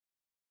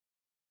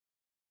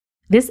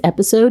This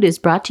episode is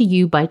brought to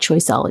you by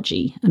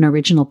Choiceology, an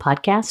original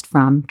podcast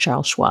from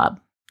Charles Schwab.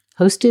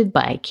 Hosted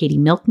by Katie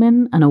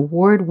Milkman, an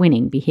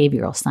award-winning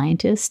behavioral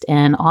scientist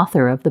and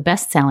author of the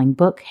best-selling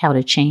book, How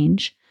to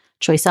Change,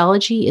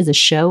 Choiceology is a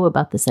show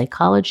about the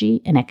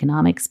psychology and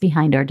economics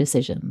behind our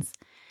decisions.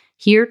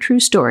 Hear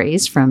true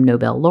stories from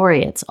Nobel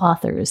laureates,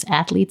 authors,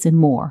 athletes, and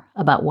more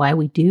about why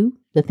we do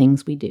the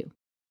things we do.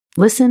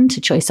 Listen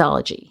to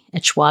Choiceology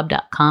at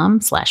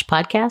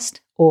schwab.com/podcast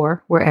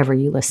or wherever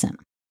you listen.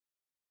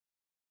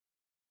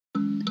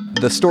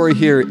 The story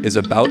here is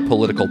about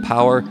political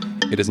power.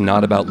 It is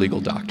not about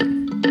legal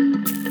doctrine.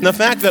 The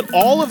fact that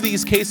all of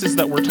these cases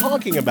that we're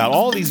talking about,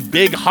 all these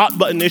big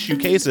hot-button issue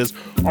cases,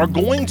 are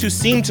going to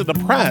seem to the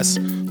press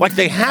like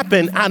they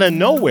happen out of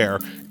nowhere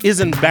is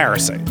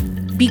embarrassing.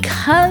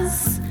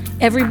 Because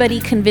everybody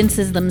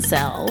convinces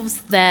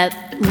themselves that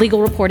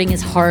legal reporting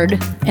is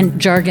hard and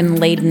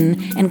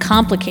jargon-laden and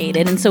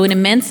complicated, and so an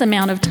immense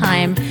amount of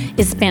time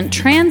is spent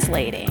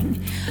translating,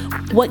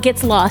 what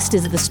gets lost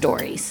is the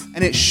stories.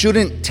 And it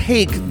shouldn't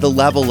take the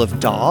level of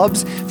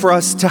Dobbs for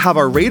us to have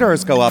our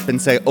radars go up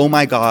and say, oh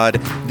my God,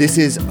 this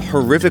is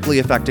horrifically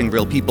affecting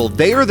real people.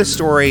 They are the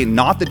story,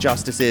 not the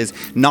justices,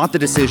 not the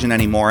decision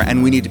anymore,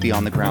 and we need to be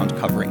on the ground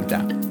covering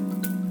them.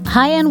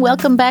 Hi, and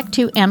welcome back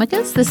to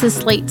Amicus. This is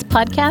Slate's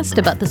podcast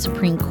about the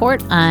Supreme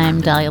Court.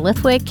 I'm Dahlia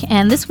Lithwick,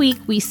 and this week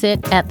we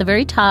sit at the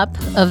very top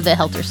of the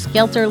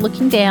helter-skelter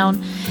looking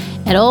down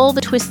at all the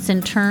twists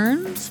and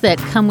turns that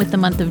come with the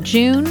month of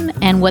June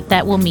and what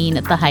that will mean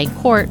at the High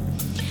Court.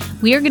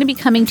 We are going to be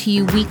coming to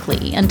you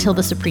weekly until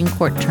the Supreme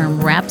Court term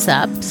wraps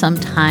up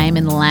sometime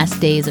in the last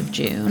days of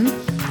June.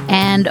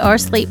 And our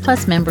Slate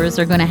Plus members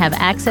are going to have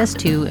access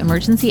to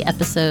emergency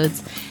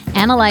episodes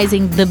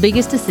analyzing the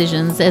biggest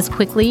decisions as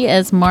quickly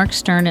as Mark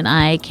Stern and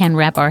I can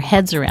wrap our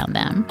heads around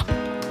them.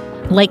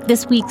 Like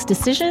this week's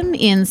decision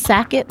in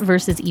Sackett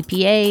versus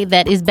EPA,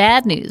 that is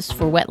bad news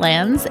for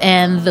wetlands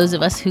and those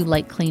of us who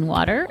like clean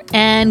water,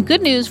 and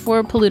good news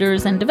for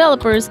polluters and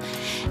developers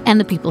and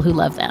the people who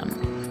love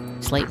them.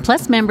 Slate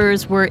Plus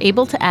members were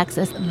able to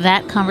access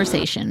that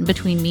conversation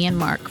between me and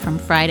Mark from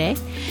Friday.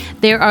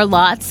 There are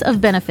lots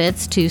of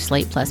benefits to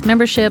Slate Plus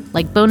membership,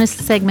 like bonus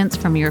segments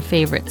from your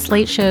favorite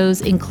Slate shows,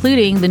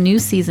 including the new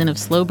season of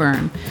Slow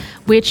Burn,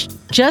 which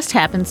just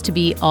happens to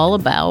be all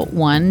about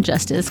one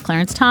Justice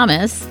Clarence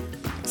Thomas.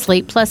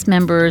 Slate Plus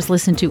members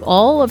listen to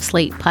all of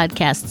Slate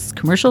podcasts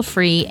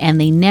commercial-free, and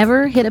they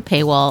never hit a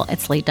paywall at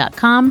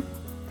slate.com.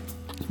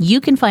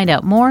 You can find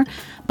out more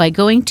by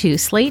going to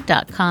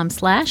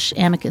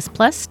slate.com/amicus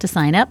plus to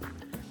sign up.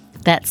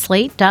 That's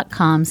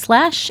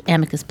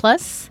slate.com/amicus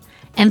plus.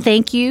 And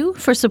thank you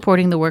for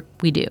supporting the work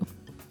we do.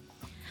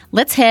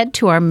 Let's head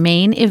to our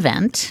main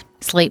event.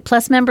 Slate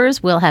Plus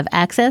members will have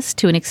access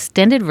to an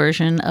extended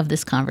version of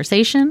this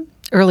conversation.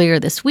 Earlier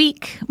this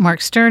week,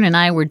 Mark Stern and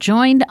I were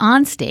joined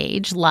on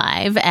stage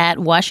live at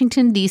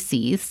Washington,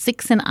 D.C.'s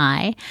Six and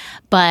I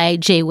by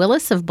Jay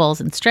Willis of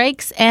Balls and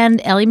Strikes and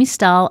Elie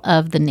Mystal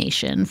of The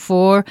Nation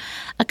for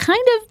a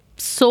kind of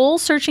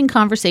soul-searching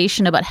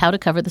conversation about how to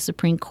cover the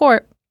Supreme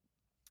Court.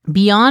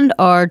 Beyond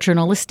our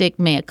journalistic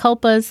mea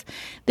culpas,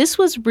 this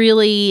was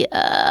really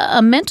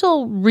a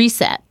mental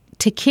reset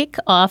to kick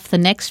off the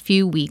next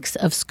few weeks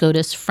of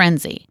SCOTUS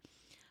frenzy.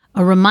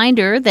 A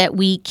reminder that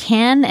we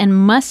can and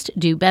must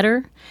do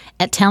better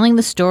at telling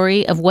the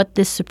story of what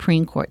this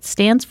Supreme Court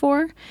stands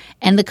for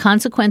and the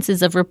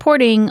consequences of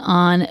reporting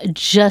on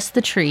just the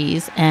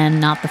trees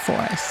and not the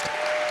forest.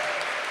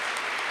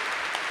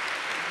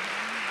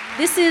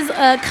 This is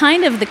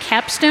kind of the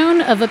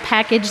capstone of a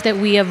package that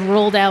we have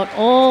rolled out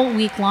all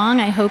week long.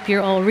 I hope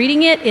you're all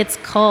reading it. It's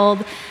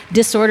called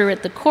Disorder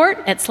at the Court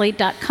at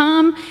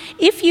slate.com.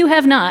 If you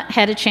have not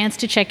had a chance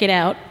to check it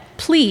out,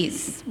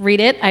 please read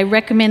it. I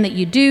recommend that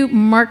you do.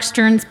 Mark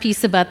Stern's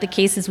piece about the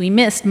cases we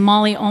missed,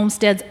 Molly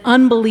Olmstead's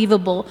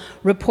unbelievable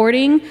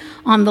reporting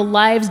on the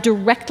lives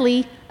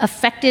directly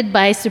affected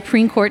by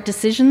Supreme Court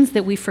decisions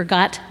that we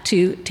forgot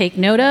to take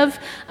note of.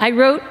 I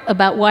wrote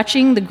about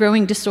watching the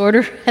growing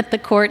disorder at the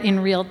court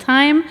in real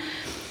time.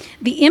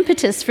 The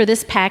impetus for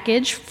this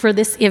package, for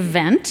this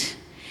event,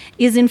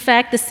 is in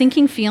fact the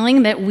sinking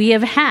feeling that we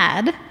have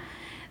had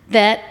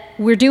that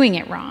we're doing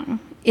it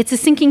wrong. It's a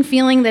sinking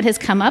feeling that has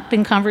come up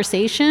in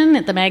conversation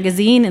at the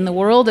magazine, in the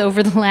world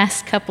over the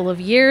last couple of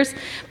years,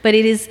 but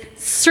it is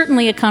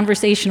certainly a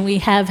conversation we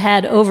have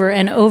had over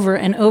and over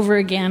and over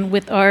again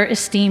with our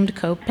esteemed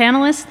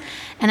co-panelists.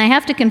 And I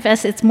have to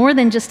confess, it's more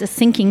than just a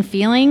sinking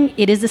feeling.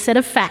 It is a set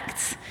of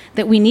facts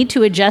that we need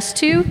to adjust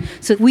to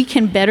so that we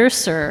can better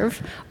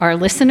serve our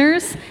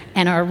listeners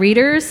and our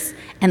readers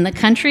and the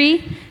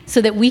country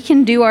so that we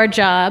can do our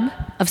job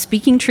of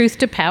speaking truth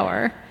to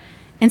power.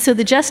 And so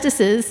the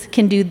justices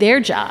can do their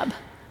job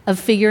of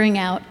figuring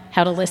out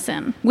how to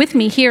listen. With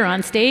me here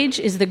on stage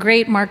is the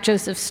great Mark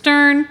Joseph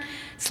Stern,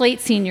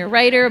 Slate senior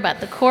writer about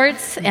the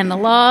courts and the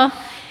law.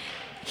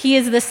 He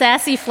is the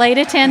sassy flight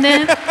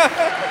attendant.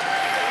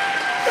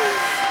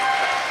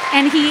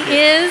 And he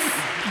is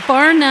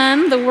bar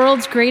none, the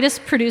world's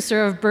greatest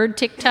producer of bird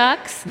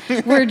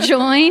TikToks. We're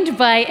joined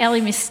by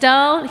Elie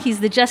Mystal. He's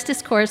the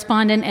justice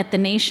correspondent at The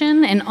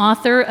Nation and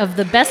author of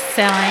the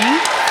best-selling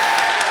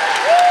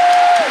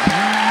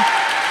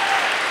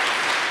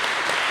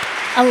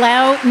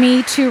Allow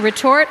Me to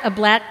Retort, A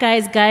Black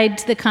Guy's Guide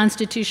to the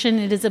Constitution.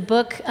 It is a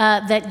book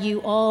that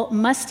you all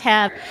must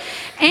have.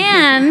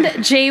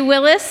 And Jay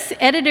Willis,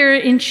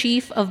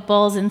 editor-in-chief of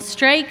Balls and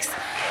Strikes.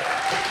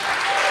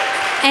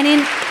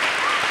 And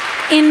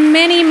in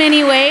many,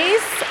 many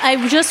ways,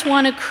 I just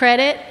want to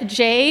credit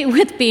Jay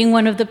with being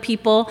one of the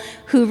people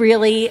who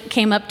really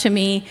came up to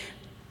me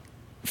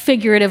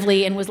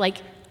figuratively and was like,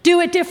 do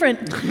it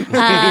different,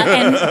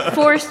 and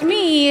forced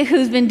me,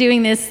 who's been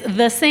doing this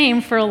the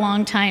same for a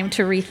long time,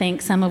 to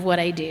rethink some of what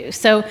I do.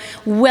 So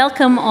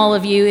welcome, all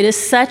of you. It is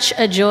such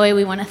a joy.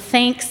 We want to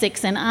thank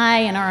Six and I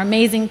and our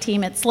amazing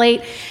team at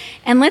Slate.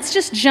 And let's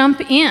just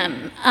jump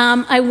in.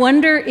 I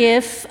wonder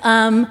if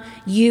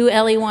you,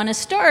 Elie, want to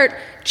start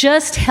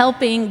just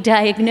helping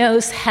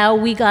diagnose how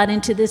we got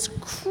into this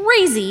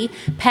crazy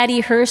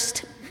Patty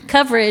Hearst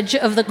coverage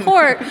of the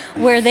court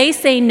where they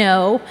say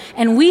no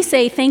and we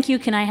say, thank you,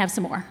 can I have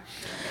some more?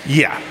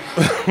 Yeah.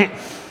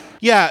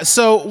 Yeah,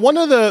 so one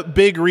of the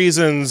big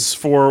reasons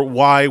for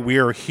why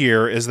we're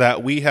here is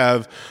that we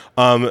have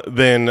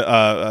been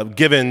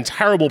given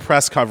terrible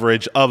press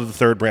coverage of the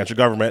third branch of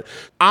government.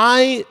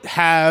 I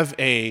have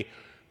a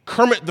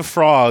Kermit the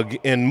Frog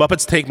in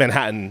Muppets Take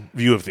Manhattan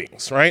view of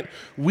things, right?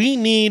 We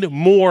need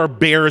more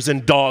bears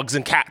and dogs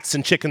and cats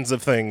and chickens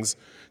of things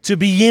to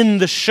be in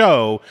the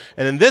show.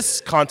 And in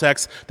this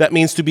context, that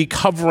means to be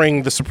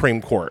covering the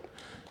Supreme Court.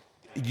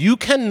 You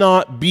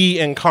cannot be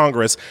in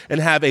Congress and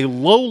have a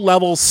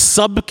low-level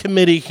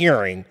subcommittee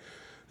hearing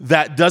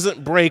that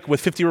doesn't break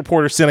with 50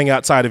 reporters sitting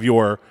outside of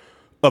your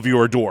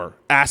door,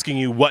 asking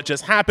you what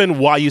just happened,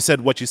 why you said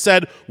what you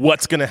said,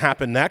 what's going to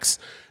happen next.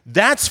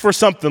 That's for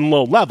something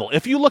low level.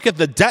 If you look at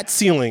the debt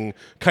ceiling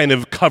kind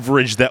of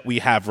coverage that we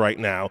have right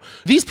now,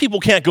 these people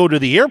can't go to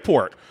the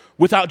airport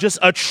without just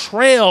a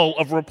trail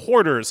of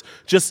reporters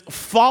just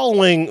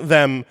following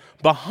them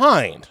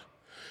behind.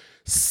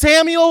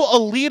 Samuel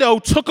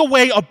Alito took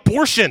away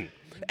abortion,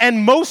 and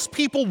most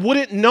people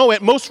wouldn't know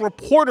it. Most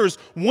reporters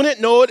wouldn't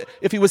know it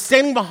if he was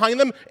standing behind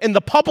them in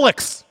the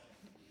Publix.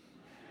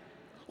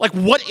 Like,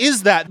 what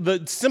is that?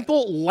 The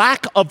simple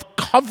lack of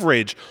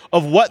coverage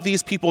of what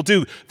these people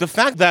do. The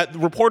fact that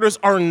reporters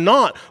are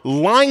not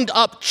lined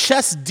up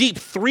chest deep,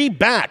 3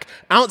 back,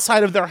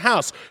 outside of their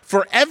house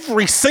for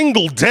every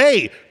single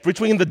day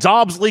between the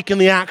Dobbs leak and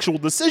the actual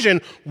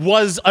decision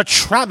was a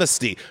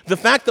travesty. The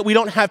fact that we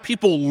don't have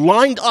people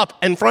lined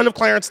up in front of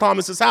Clarence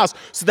Thomas's house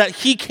so that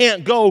he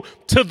can't go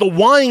to the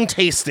wine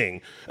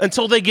tasting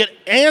until they get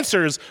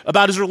answers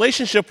about his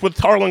relationship with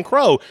Harlan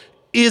Crow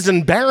is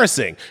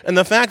embarrassing. And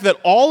the fact that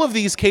all of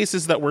these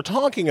cases that we're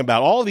talking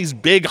about, all of these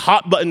big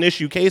hot button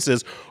issue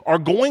cases, are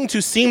going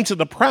to seem to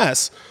the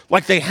press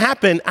like they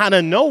happen out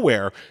of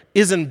nowhere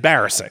is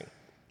embarrassing.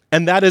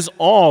 And that is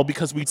all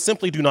because we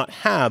simply do not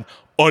have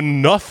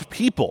enough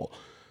people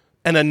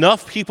and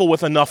enough people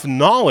with enough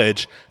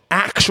knowledge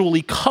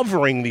actually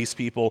covering these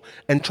people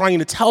and trying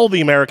to tell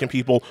the American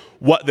people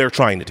what they're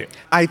trying to do.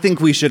 I think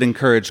we should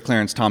encourage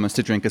Clarence Thomas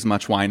to drink as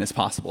much wine as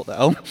possible,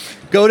 though.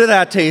 Go to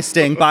that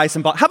tasting, buy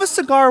some, have a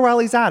cigar while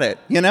he's at it,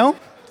 you know?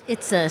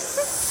 It's a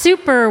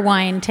super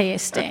wine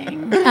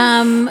tasting.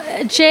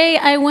 Jay,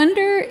 I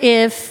wonder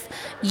if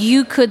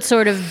you could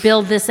sort of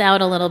build this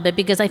out a little bit,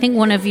 because I think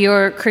one of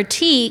your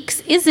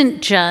critiques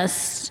isn't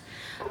just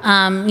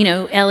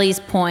Ellie's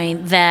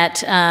point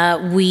that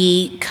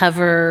we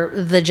cover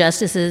the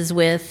justices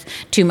with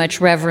too much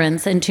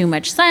reverence and too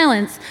much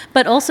silence,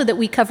 but also that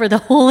we cover the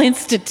whole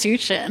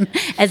institution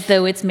as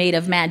though it's made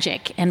of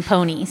magic and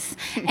ponies.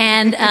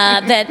 And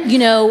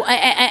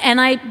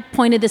I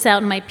pointed this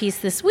out in my piece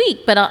this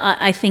week, but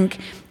I think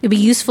it'd be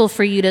useful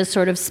for you to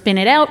sort of spin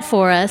it out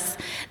for us.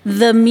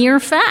 The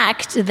mere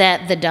fact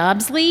that the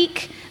Dobbs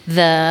leak,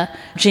 the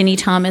Ginny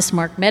Thomas,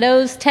 Mark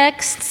Meadows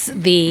texts,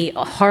 the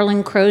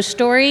Harlan Crow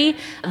story,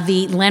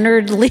 the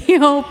Leonard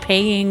Leo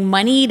paying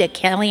money to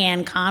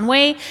Kellyanne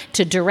Conway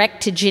to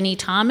direct to Ginny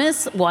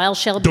Thomas while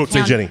Shelby Don't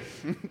say Ginny.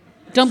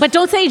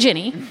 Don't say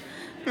Ginny.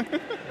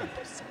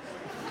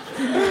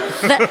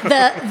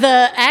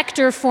 the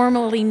actor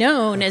formerly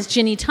known as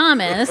Ginny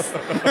Thomas.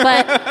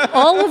 But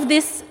all of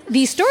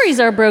these stories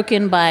are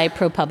broken by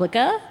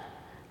ProPublica.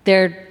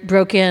 They're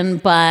broken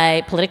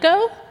by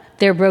Politico.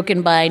 They're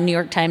broken by New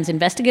York Times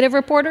investigative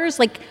reporters.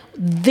 Like,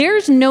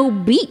 there's no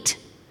beat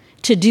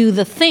to do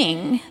the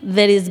thing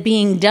that is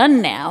being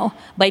done now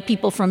by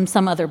people from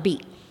some other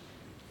beat.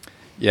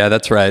 Yeah,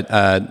 that's right.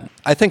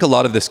 I think a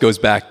lot of this goes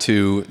back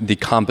to the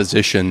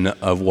composition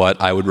of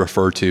what I would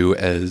refer to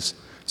as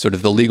sort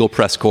of the legal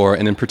press corps,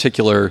 and in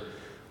particular,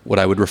 what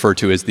I would refer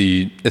to as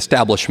the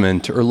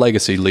establishment or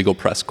legacy legal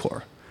press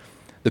corps.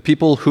 The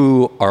people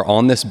who are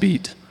on this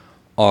beat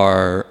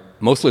are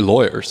mostly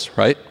lawyers,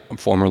 right?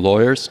 Former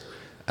lawyers.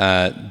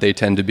 They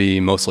tend to be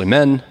mostly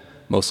men,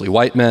 mostly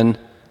white men,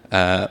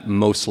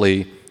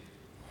 mostly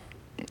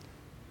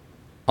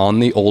on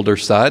the older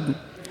side.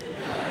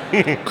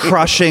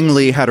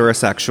 crushingly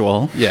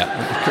heterosexual.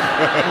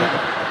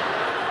 Yeah.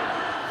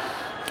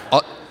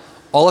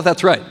 All of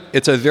that's right.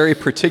 It's a very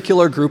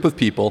particular group of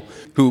people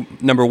who,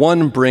 number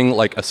one, bring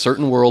like a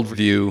certain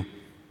worldview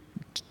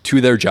to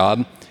their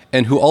job,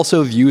 and who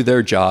also view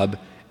their job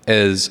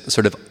as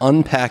sort of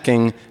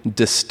unpacking,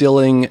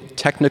 distilling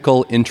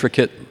technical,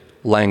 intricate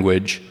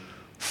language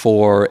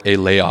for a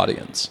lay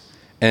audience.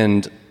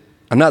 And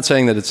I'm not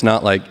saying that it's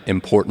not like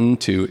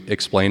important to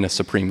explain a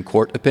Supreme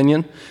Court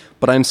opinion,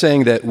 but I'm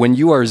saying that when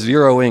you are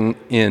zeroing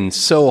in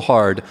so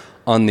hard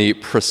on the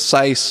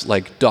precise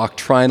like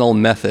doctrinal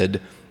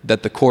method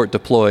that the court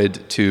deployed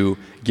to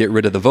get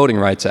rid of the Voting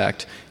Rights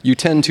Act, you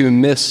tend to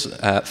miss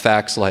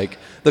facts like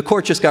the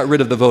court just got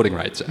rid of the Voting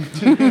Rights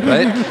Act,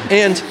 right?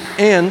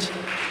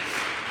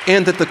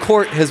 And that the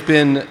court has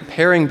been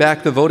paring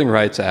back the Voting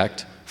Rights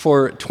Act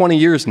for 20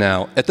 years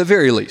now, at the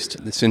very least,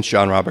 since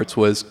John Roberts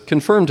was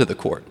confirmed to the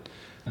court.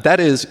 That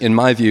is, in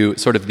my view,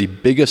 sort of the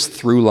biggest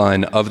through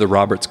line of the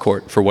Roberts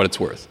Court, for what it's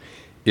worth,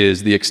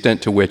 is the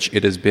extent to which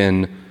it has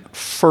been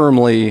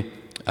firmly,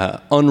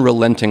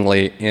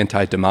 unrelentingly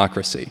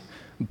anti-democracy.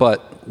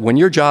 But when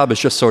your job is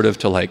just sort of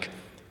to like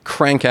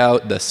crank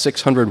out the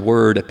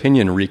 600-word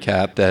opinion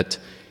recap that,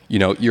 you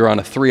know, you're on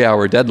a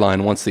 3-hour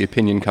deadline once the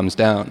opinion comes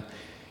down,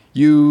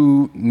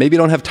 you maybe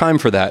don't have time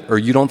for that, or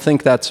you don't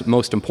think that's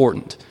most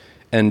important.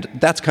 And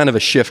that's kind of a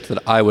shift that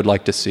I would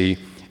like to see,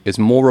 is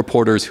more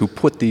reporters who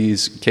put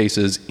these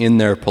cases in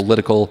their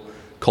political,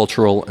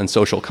 cultural, and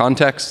social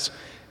contexts,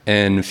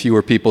 and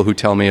fewer people who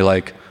tell me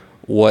like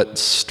what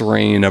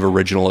strain of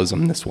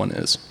originalism this one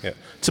is. Yeah.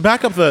 To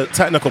back up the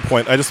technical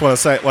point, I just want to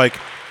say, like,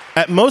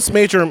 at most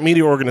major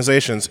media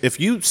organizations, if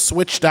you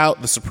switched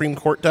out the Supreme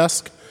Court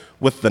desk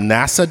with the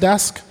NASA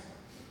desk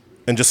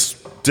and just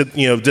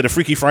did a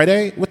Freaky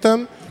Friday with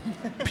them,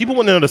 people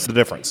wouldn't notice the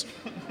difference.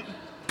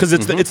 Because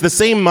it's the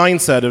same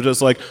mindset of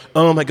just like,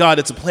 oh my God,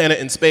 it's a planet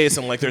in space,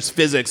 and like there's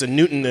physics and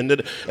Newton,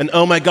 and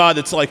oh my God,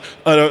 it's like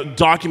a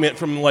document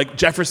from like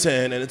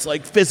Jefferson, and it's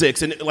like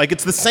physics, and like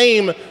it's the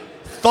same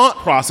thought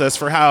process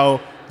for how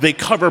they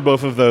cover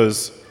both of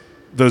those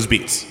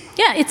beats.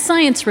 Yeah, it's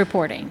science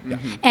reporting. Yeah.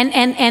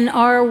 And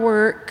our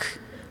work,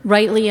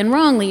 rightly and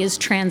wrongly, is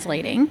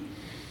translating.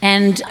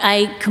 And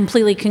I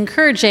completely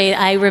concur, Jay.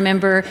 I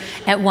remember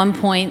at one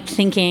point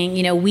thinking,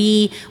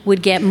 we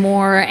would get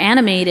more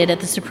animated at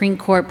the Supreme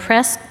Court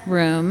press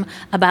room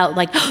about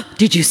like, oh,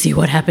 did you see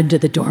what happened to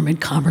the Dormant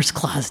Commerce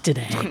Clause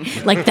today?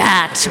 Like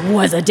that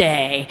was a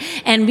day.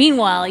 And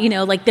meanwhile,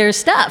 like there's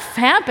stuff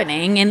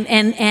happening.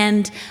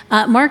 And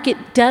Mark, it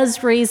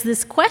does raise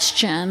this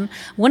question.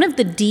 One of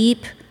the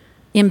deep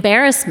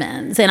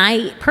embarrassments, and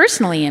I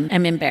personally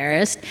am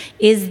embarrassed,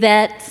 is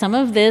that some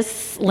of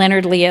this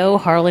Leonard Leo,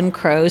 Harlan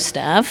Crow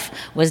stuff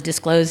was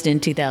disclosed in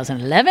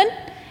 2011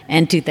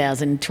 and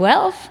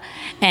 2012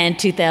 and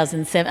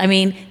 2007. I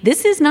mean,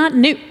 this is not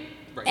new.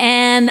 Right.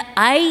 And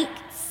I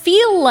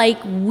feel like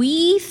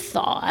we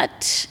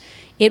thought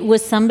it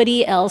was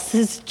somebody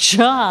else's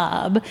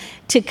job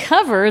to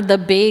cover the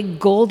big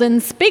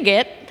golden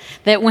spigot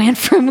that went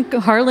from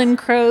Harlan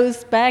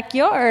Crow's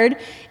backyard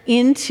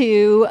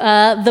into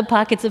the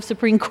pockets of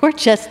Supreme Court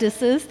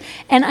justices.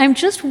 And I'm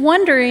just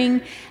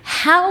wondering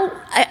how,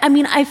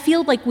 I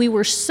feel like we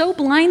were so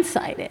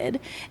blindsided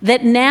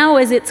that now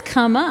as it's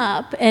come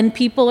up and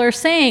people are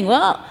saying,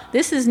 well,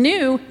 this is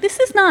new, this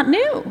is not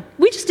new.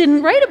 We just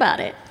didn't write about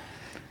it.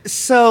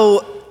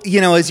 So,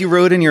 as you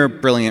wrote in your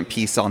brilliant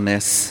piece on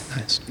this,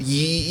 nice.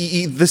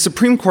 The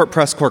Supreme Court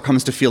press corps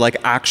comes to feel like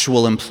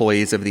actual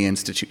employees of the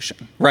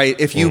institution, right?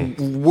 If you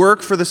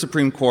work for the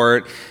Supreme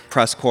Court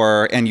press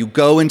corps and you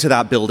go into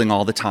that building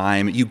all the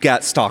time, you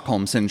get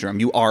Stockholm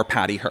Syndrome. You are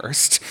Patty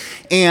Hearst.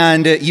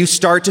 And you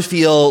start to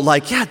feel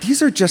like, yeah,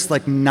 these are just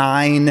like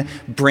 9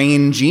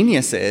 brain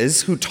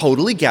geniuses who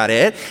totally get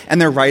it.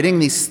 And they're writing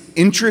these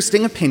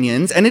interesting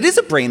opinions. And it is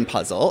a brain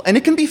puzzle. And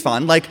it can be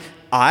fun. Like,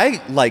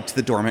 I liked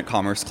the Dormant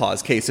Commerce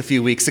Clause case a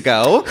few weeks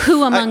ago.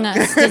 Who among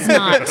us does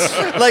not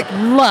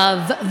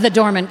love the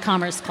Dormant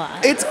Commerce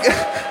Clause?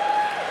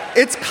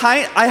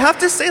 I have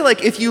to say,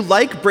 like, if you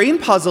like brain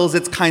puzzles,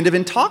 it's kind of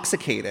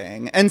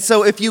intoxicating. And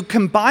so if you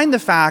combine the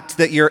fact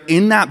that you're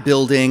in that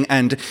building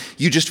and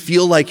you just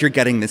feel like you're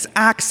getting this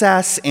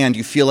access and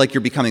you feel like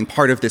you're becoming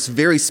part of this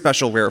very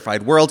special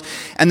rarefied world,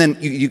 and then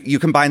you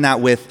combine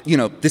that with,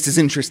 this is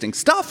interesting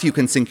stuff, you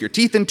can sink your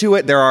teeth into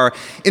it. There are,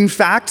 in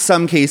fact,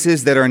 some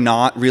cases that are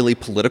not really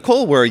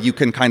political where you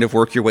can kind of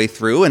work your way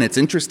through and it's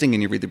interesting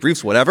and you read the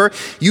briefs, whatever.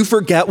 You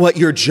forget what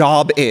your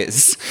job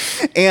is.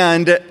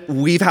 And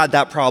we've had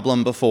that problem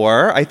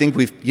before. I think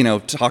we've,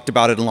 talked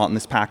about it a lot in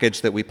this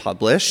package that we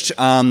published.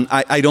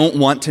 I don't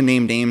want to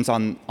name names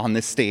on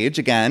this stage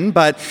again,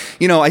 but,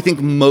 I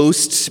think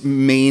most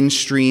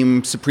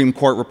mainstream Supreme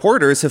Court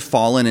reporters have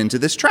fallen into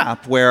this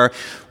trap where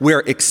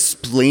we're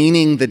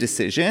explaining the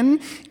decision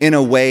in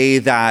a way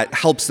that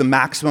helps the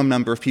maximum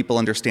number of people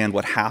understand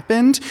what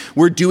happened.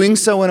 We're doing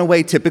so in a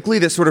way typically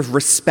that sort of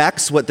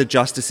respects what the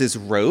justices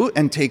wrote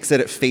and takes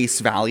it at face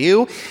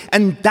value.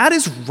 And that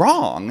is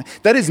wrong.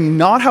 That is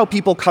not how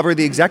people cover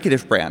the executive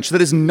executive branch.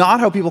 That is not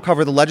how people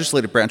cover the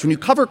legislative branch. When you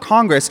cover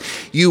Congress,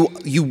 you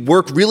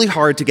work really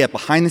hard to get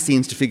behind the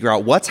scenes to figure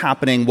out what's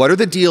happening, what are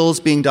the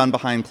deals being done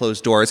behind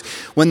closed doors.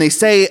 When they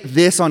say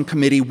this on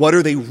committee, what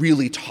are they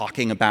really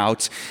talking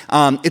about?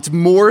 It's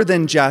more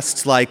than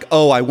just like,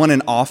 oh, I want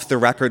an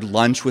off-the-record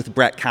lunch with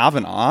Brett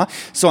Kavanaugh,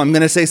 so I'm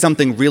going to say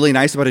something really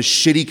nice about his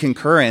shitty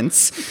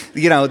concurrence.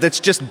 That's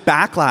just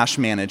backlash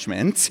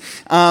management.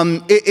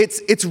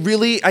 It's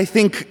really, I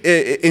think,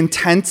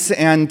 intense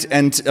and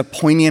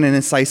poignant and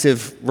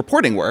incisive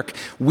reporting work.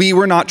 We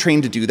were not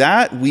trained to do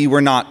that. We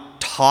were not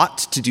taught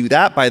to do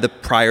that by the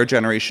prior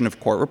generation of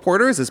court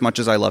reporters, as much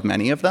as I love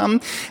many of them.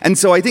 And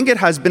so I think it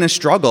has been a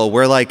struggle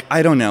where, like,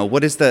 I don't know,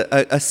 what is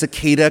a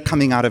cicada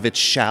coming out of its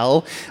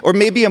shell? Or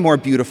maybe a more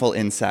beautiful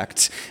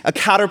insect, a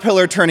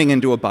caterpillar turning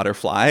into a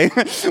butterfly.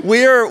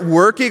 We're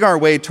working our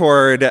way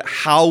toward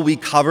how we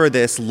cover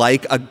this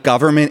like a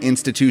government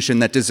institution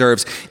that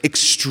deserves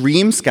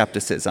extreme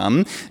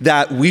skepticism,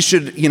 that we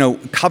should,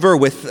 cover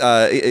with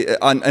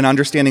an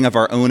understanding of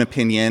our own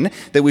opinion,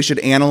 that we should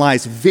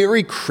analyze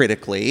very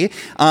critically,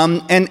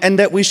 and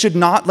that we should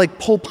not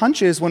pull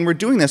punches when we're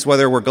doing this,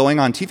 whether we're going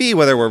on TV,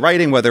 whether we're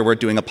writing, whether we're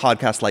doing a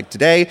podcast like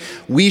today.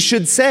 We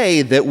should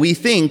say that we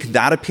think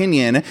that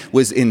opinion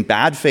was in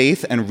bad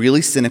faith and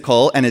really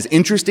cynical, and as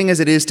interesting as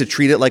it is to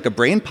treat it like a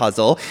brain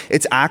puzzle,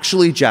 it's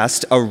actually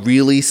just a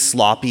really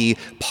sloppy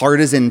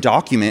partisan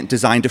document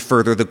designed to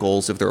further the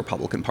goals of the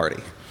Republican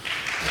Party.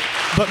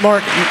 But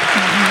Mark...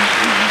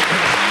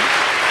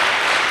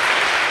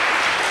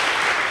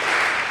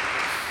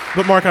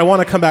 But Mark, I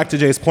want to come back to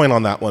Jay's point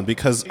on that one,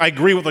 because I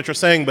agree with what you're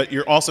saying, but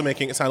you're also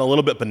making it sound a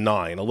little bit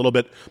benign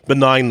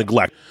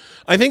neglect.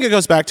 I think it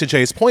goes back to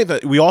Jay's point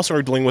that we also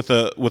are dealing with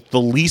the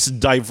least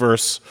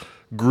diverse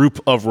group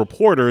of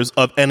reporters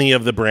of any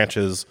of the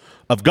branches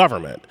of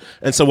government.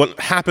 And so what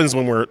happens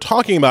when we're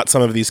talking about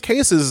some of these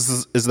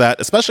cases is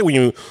that, especially when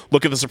you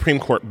look at the Supreme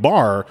Court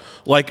bar,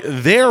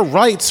 their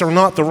rights are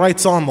not the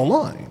rights on the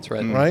line. That's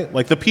right. Right?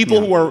 Like the people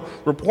who are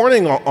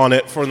reporting on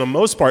it, for the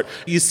most part,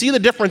 you see the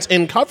difference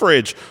in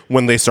coverage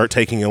when they start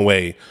taking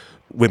away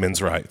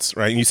women's rights,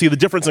 right? And you see the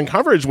difference in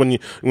coverage when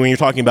you're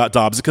talking about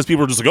Dobbs, because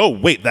people are just like, oh,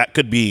 wait, that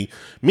could be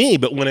me.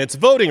 But when it's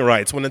voting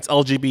rights, when it's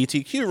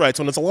LGBTQ rights,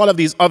 when it's a lot of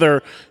these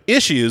other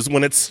issues,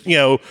 when it's,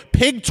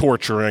 pig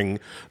torturing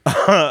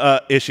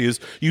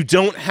issues, you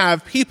don't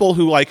have people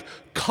who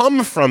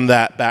come from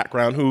that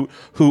background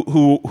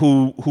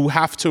who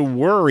have to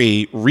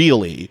worry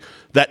really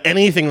that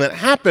anything that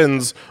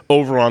happens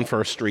over on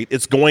First Street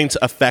is going to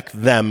affect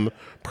them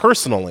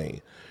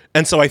personally.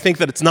 And so I think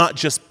that it's not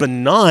just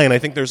benign. I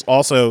think there's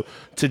also,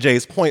 to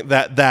Jay's point,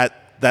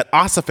 that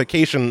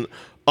ossification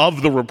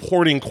of the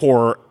reporting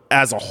corps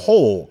as a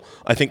whole,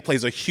 I think,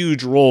 plays a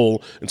huge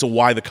role into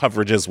why the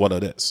coverage is what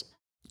it is.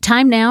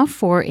 Time now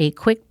for a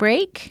quick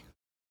break.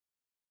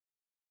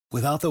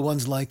 Without the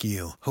ones like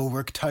you, who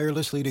work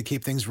tirelessly to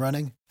keep things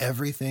running,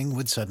 everything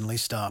would suddenly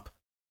stop.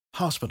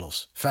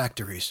 Hospitals,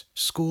 factories,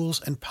 schools,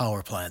 and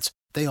power plants,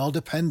 they all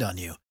depend on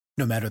you.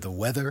 No matter the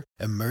weather,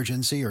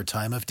 emergency, or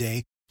time of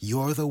day,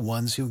 you're the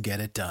ones who get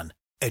it done.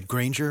 At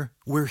Grainger,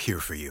 we're here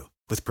for you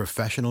with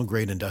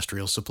professional-grade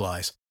industrial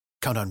supplies.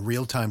 Count on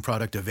real-time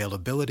product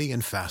availability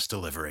and fast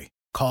delivery.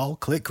 Call,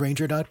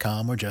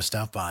 clickgrainger.com, or just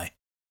stop by.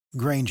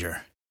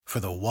 Grainger, for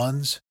the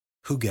ones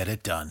who get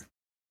it done.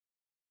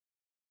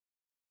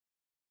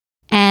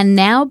 And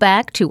now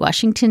back to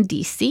Washington,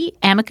 D.C.,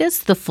 Amicus,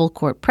 the Full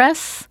Court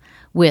Press,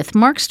 with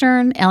Mark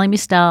Stern, Elie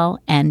Mystal,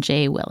 and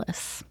Jay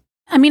Willis.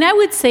 I mean, I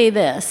would say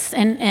this,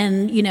 and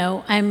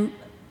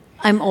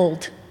I'm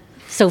old,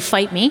 so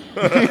fight me.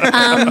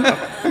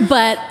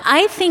 But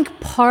I think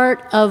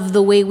part of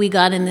the way we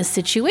got in this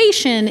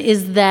situation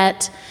is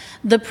that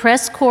the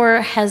press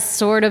corps has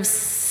sort of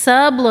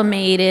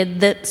sublimated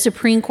the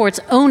Supreme Court's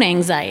own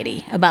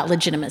anxiety about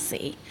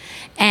legitimacy.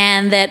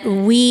 And that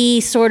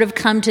we sort of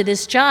come to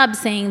this job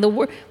saying,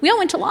 we all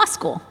went to law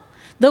school.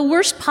 The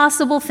worst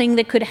possible thing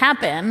that could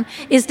happen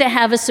is to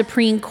have a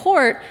Supreme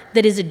Court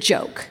that is a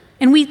joke.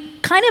 And we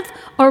kind of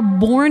are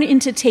born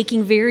into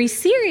taking very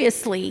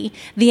seriously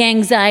the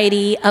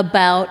anxiety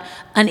about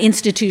an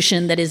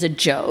institution that is a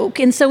joke.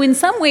 And so in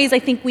some ways, I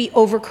think we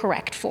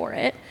overcorrect for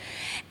it.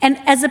 And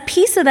as a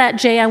piece of that,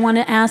 Jay, I want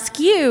to ask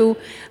you,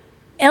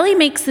 Elie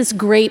makes this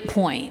great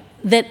point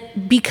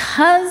that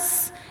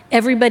because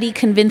everybody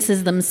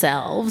convinces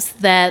themselves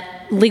that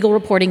legal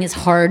reporting is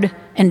hard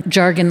and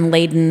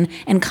jargon-laden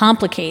and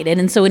complicated,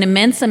 and so an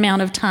immense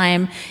amount of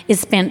time is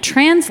spent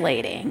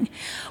translating,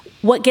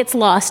 what gets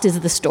lost is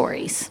the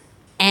stories.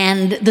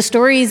 And the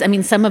stories, I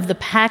mean, some of the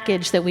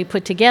package that we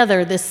put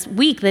together this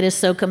week that is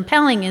so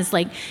compelling is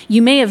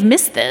you may have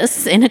missed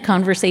this in a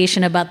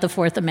conversation about the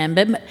Fourth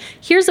Amendment, but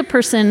here's a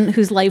person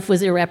whose life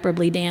was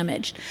irreparably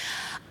damaged.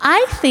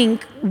 I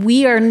think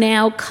we are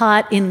now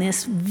caught in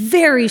this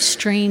very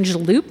strange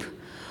loop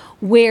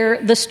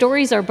where the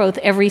stories are both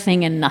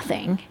everything and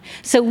nothing.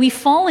 So we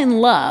fall in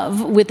love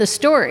with a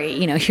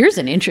story. Here's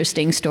an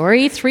interesting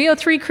story,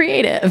 303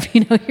 Creative.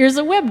 Here's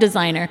a web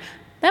designer.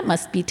 That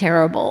must be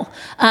terrible.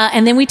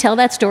 And then we tell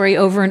that story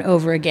over and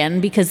over again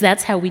because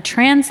that's how we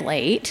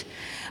translate.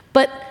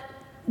 But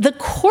the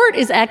court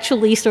is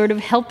actually sort of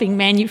helping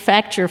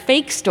manufacture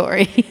fake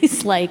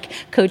stories like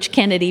Coach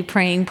Kennedy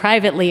praying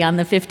privately on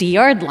the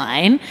 50-yard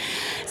line.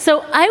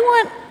 So I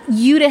want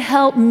you to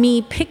help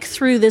me pick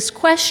through this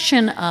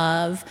question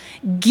of,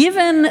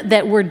 given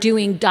that we're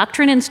doing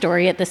doctrine and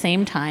story at the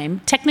same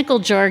time, technical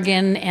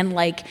jargon and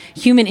like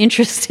human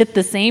interest at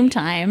the same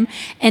time,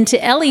 and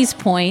to Ellie's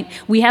point,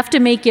 we have to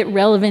make it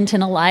relevant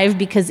and alive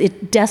because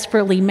it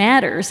desperately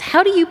matters.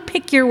 How do you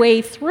pick your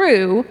way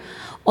through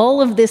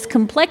all of this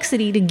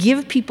complexity to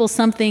give people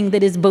something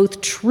that is both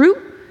true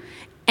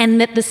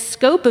and that the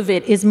scope of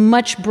it is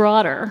much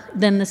broader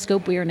than the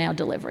scope we are now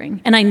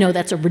delivering? And I know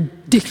that's a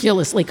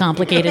ridiculously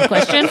complicated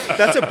question.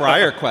 That's a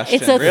Breyer question,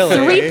 It's a really.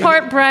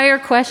 3-part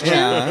Breyer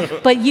question,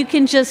 but you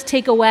can just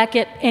take a whack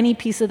at any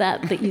piece of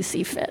that you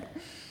see fit.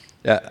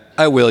 Yeah,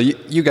 I will.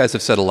 You guys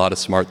have said a lot of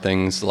smart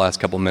things the last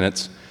couple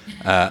minutes.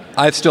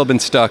 I've still been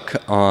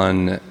stuck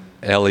on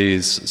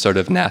Ellie's sort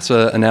of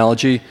NASA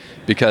analogy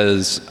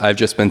because I've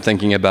just been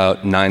thinking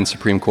about 9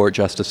 Supreme Court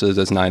justices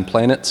as 9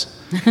 planets.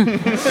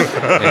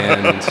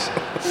 And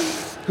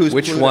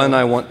which Pluto? one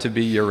I want to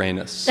be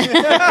Uranus.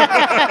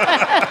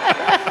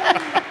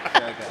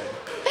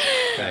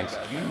 Thanks.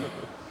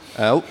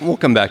 We'll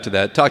come back to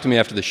that. Talk to me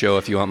after the show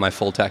if you want my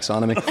full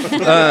taxonomy.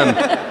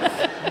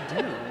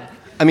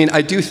 I mean,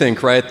 I do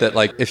think, right, that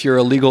like if you're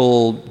a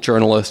legal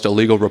journalist, a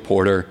legal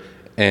reporter,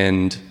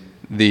 and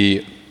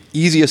the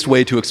easiest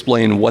way to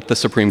explain what the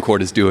Supreme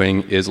Court is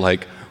doing is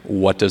like,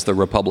 what does the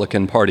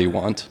Republican Party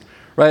want,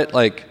 right?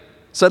 Like,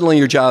 suddenly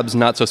your job's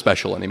not so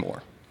special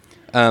anymore.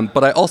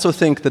 But I also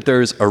think that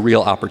there's a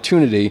real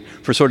opportunity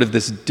for sort of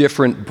this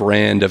different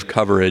brand of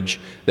coverage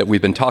that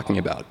we've been talking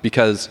about,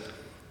 because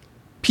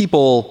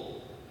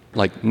people,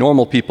 like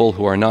normal people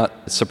who are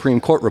not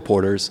Supreme Court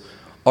reporters,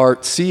 are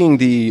seeing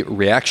the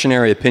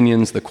reactionary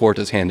opinions the court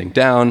is handing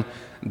down.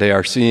 They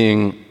are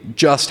seeing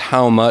just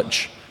how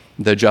much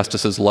the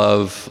justices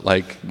love,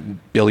 like,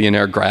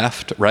 billionaire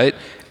graft, right?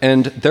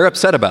 And they're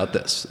upset about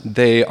this.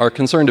 They are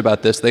concerned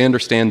about this. They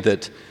understand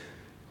that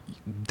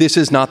this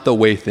is not the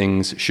way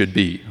things should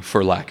be,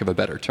 for lack of a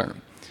better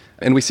term.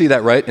 And we see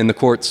that, right, in the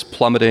court's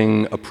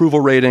plummeting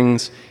approval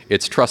ratings,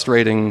 its trust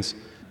ratings,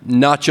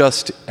 not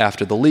just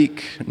after the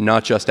leak,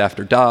 not just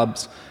after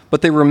Dobbs,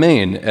 but they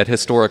remain at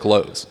historic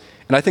lows.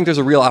 And I think there's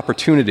a real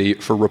opportunity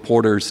for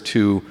reporters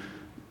to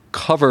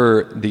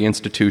cover the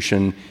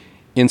institution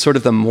in sort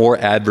of the more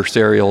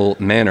adversarial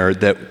manner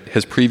that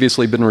has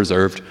previously been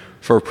reserved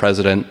for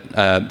president,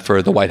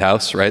 for the White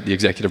House, right, the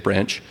executive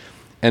branch,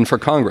 and for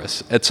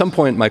Congress. At some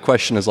point, my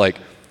question is like,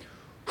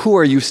 who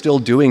are you still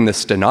doing this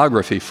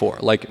stenography for?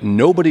 Like,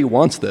 nobody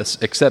wants this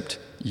except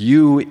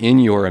you in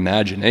your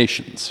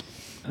imaginations.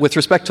 With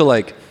respect to,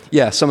 like,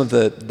 yeah, some of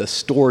the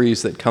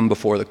stories that come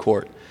before the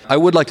court, I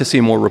would like to see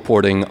more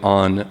reporting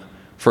on,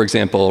 for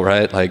example,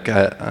 right, like,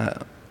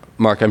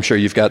 Mark, I'm sure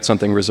you've got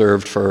something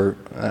reserved for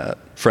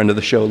friend of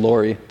the show,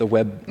 Lori, the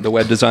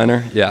web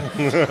designer. Yeah.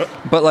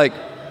 But like,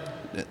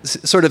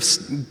 sort of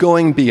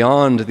going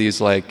beyond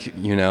these, like,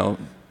 you know,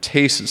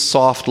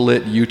 soft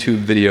lit YouTube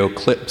video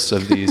clips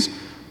of these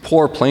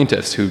poor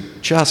plaintiffs who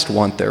just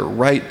want their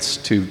rights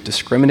to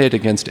discriminate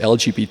against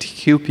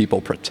LGBTQ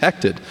people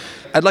protected.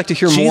 I'd like to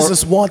hear more.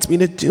 Jesus wants me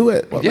to do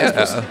it. What am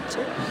I supposed to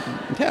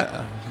do?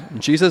 Yeah.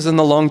 Jesus and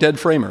the long dead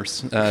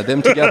framers,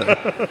 them together.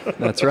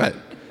 That's right.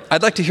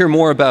 I'd like to hear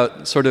more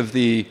about sort of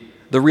the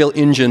real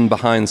engine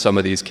behind some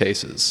of these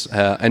cases.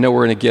 I know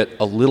we're going to get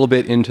a little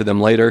bit into them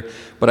later,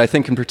 but I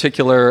think in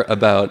particular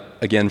about,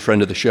 again,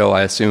 friend of the show,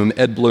 I assume,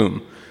 Ed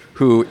Blum,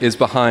 who is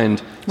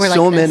behind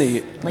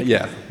many.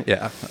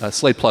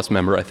 Slate Plus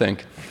member, I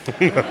think.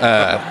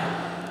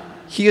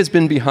 He has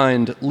been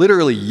behind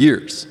literally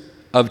years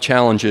of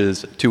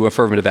challenges to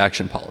affirmative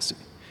action policy.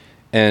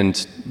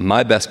 And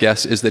my best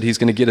guess is that he's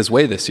going to get his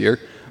way this year.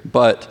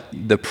 But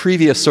the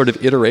previous sort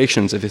of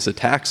iterations of his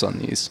attacks on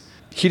these,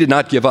 he did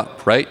not give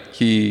up, right?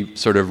 He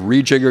sort of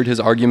rejiggered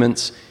his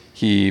arguments.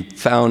 He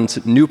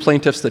found new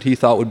plaintiffs that he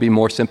thought would be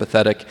more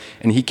sympathetic.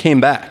 And he came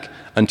back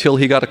until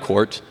he got a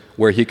court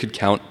where he could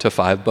count to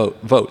 5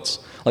 votes.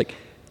 Like,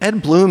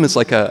 Ed Blum is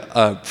like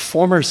a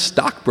former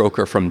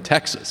stockbroker from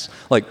Texas.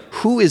 Like,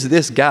 who is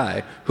this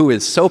guy who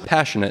is so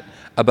passionate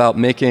about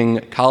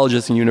making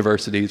colleges and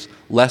universities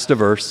less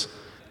diverse?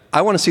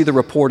 I want to see the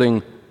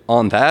reporting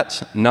on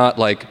that, not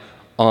like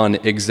on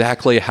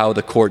exactly how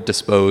the court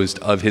disposed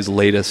of his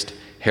latest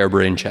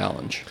harebrained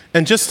challenge.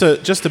 And just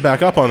to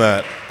back up on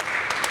that,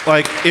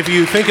 like, if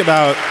you think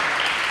about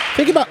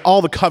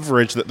all the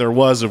coverage that there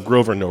was of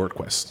Grover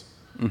Norquist,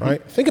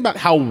 right? Think about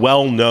how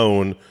well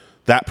known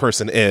that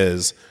person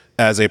is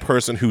as a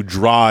person who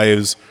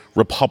drives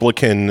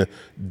Republican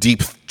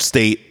deep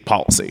state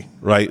policy,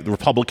 right? The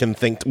Republican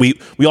we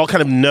all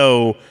kind of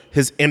know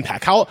his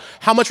impact. How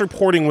much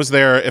reporting was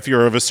there, if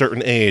you're of a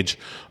certain age,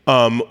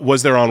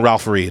 was there on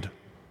Ralph Reed,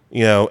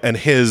 you know, and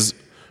his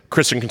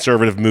Christian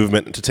conservative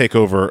movement to take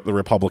over the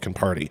Republican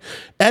Party.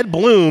 Ed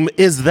Blum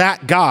is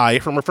that guy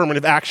from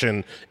Affirmative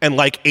Action, and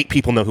like 8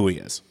 people know who he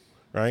is,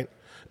 right?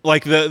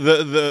 Like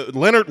the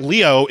Leonard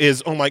Leo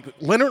is,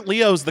 Leonard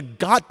Leo's the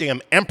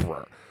goddamn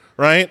emperor,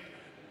 right?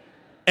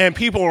 And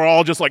people are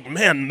all just like,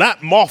 man,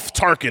 that Moff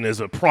Tarkin is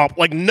a problem.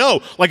 Like,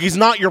 no, like he's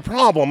not your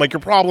problem. Like your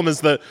problem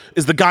is the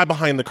guy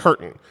behind the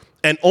curtain.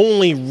 And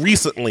only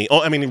recently,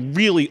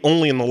 really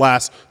only in the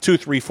last 2,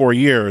 3, 4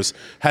 years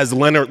has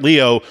Leonard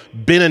Leo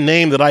been a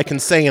name that I can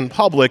say in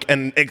public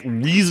and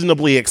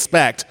reasonably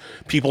expect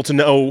people to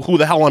know who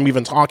the hell I'm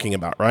even talking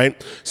about,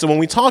 right? So when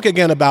we talk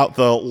again about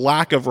the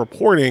lack of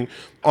reporting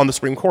on the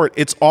Supreme Court,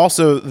 it's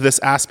also this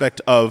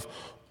aspect of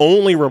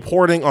only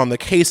reporting on the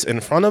case in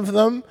front of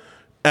them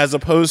as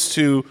opposed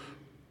to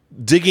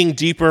digging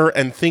deeper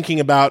and thinking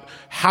about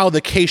how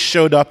the case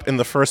showed up in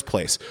the first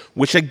place,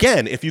 which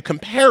again, if you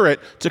compare it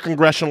to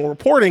congressional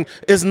reporting,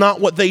 is not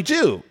what they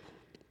do.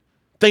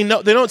 They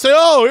don't say,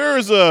 oh,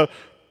 here's a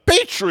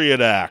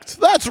Patriot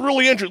Act. That's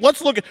really interesting.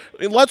 Let's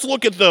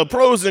look at the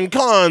pros and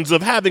cons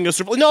of having a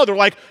surveillance. No, they're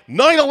like,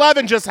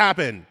 9/11 just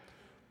happened.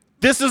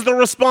 This is the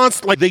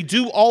response. Like they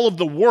do all of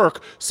the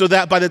work so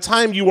that by the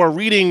time you are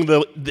reading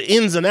the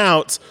ins and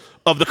outs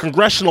of the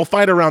congressional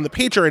fight around the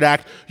Patriot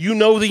Act, you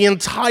know the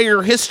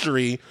entire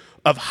history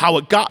of how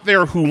it got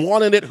there, who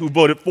wanted it, who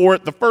voted for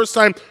it the first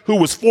time, who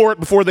was for it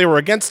before they were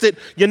against it.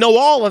 You know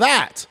all of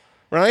that,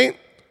 right?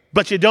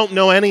 But you don't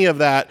know any of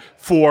that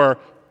for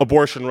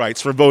abortion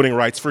rights, for voting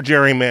rights, for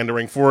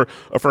gerrymandering, for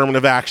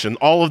affirmative action.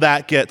 All of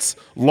that gets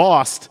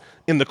lost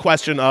in the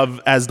question of,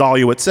 as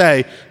Dahlia would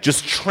say,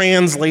 just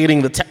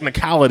translating the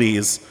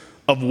technicalities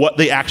of what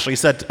they actually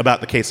said about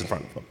the case in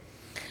front of them.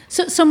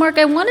 So Mark,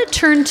 I want to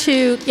turn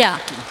to,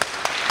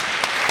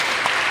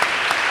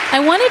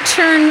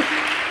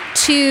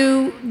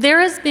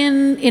 there has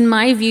been, in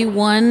my view,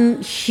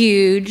 one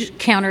huge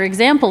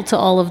counterexample to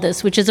all of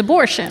this, which is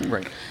abortion.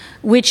 Right.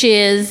 Which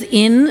is,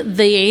 in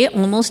the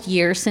almost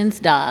year since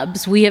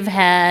Dobbs, we have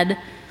had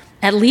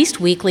at least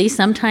weekly,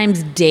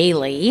 sometimes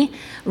daily,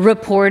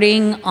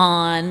 reporting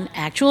on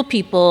actual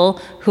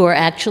people who are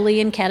actually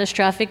in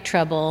catastrophic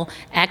trouble,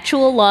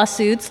 actual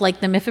lawsuits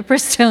like the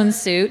Mifepristone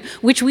suit,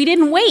 which we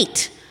didn't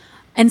wait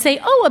and say,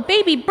 oh, a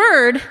baby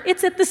bird,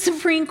 it's at the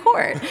Supreme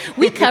Court.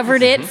 We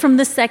covered it from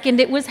the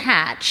second it was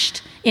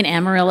hatched in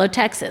Amarillo,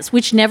 Texas,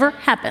 which never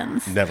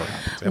happens. Never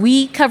happens. Yep.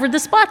 We covered the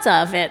spots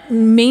of it.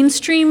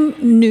 Mainstream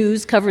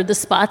news covered the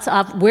spots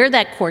of where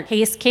that court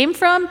case came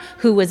from,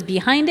 who was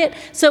behind it.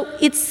 So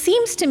it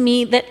seems to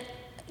me that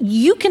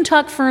you can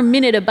talk for a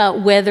minute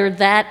about whether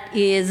that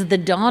is the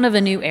dawn of a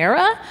new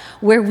era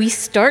where we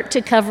start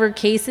to cover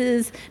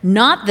cases,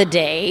 not the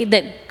day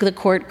that the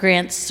court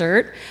grants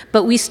cert,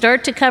 but we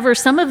start to cover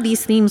some of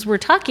these themes we're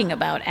talking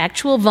about.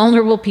 Actual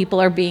vulnerable people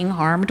are being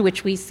harmed,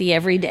 which we see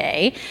every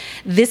day.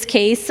 This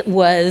case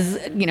was,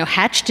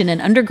 hatched in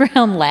an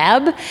underground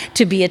lab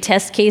to be a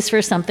test case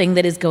for something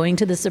that is going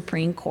to the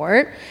Supreme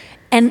Court.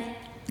 And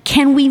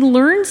can we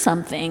learn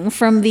something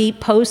from the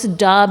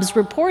post-Dobbs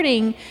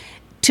reporting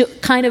to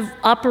kind of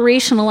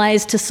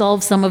operationalize to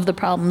solve some of the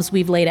problems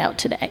we've laid out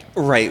today?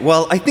 Right.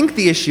 Well, I think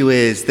the issue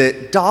is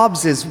that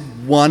Dobbs is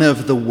one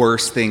of the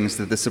worst things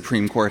that the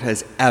Supreme Court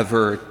has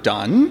ever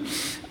done.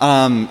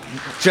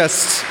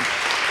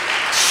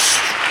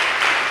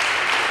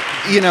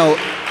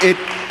 It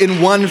in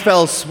one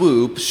fell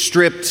swoop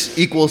stripped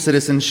equal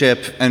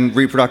citizenship and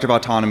reproductive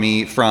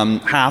autonomy from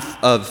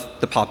half of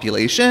the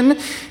population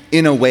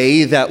in a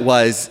way that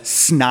was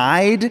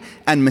snide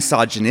and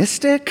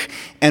misogynistic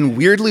and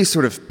weirdly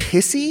sort of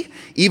pissy,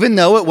 even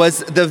though it was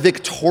the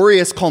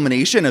victorious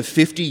culmination of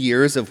 50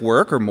 years of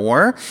work or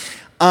more.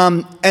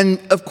 And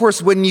of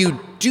course, when you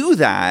do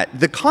that,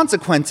 the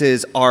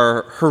consequences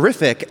are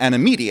horrific and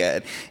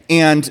immediate.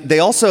 And they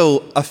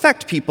also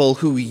affect people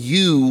who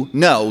you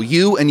know,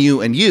 you and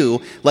you and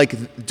you.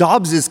 Like,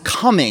 Dobbs is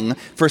coming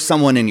for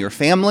someone in your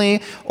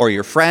family or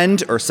your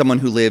friend or someone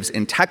who lives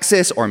in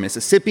Texas or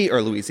Mississippi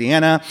or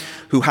Louisiana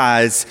who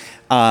has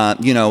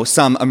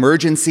some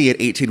emergency at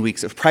 18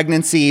 weeks of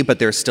pregnancy, but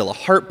there's still a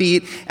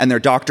heartbeat, and their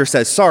doctor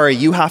says, sorry,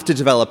 you have to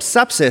develop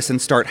sepsis and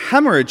start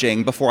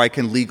hemorrhaging before I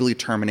can legally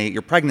terminate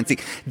your pregnancy.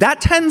 That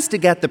tends to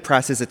get the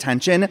press's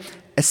attention,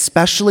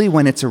 especially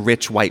when it's a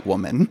rich white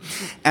woman.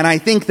 And I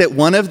think that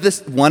one of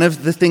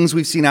the things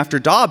we've seen after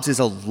Dobbs is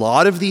a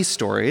lot of these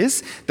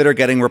stories that are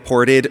getting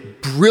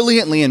reported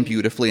brilliantly and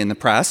beautifully in the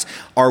press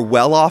are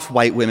well-off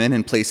white women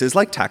in places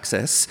like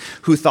Texas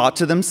who thought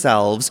to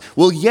themselves,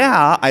 well,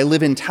 yeah, I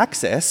live in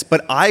Texas,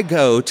 but I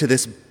go to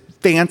this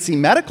fancy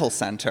medical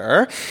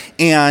center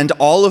and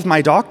all of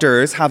my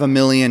doctors have 1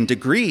 million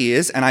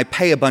degrees and I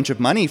pay a bunch of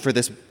money for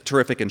this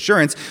terrific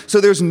insurance,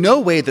 so there's no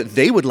way that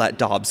they would let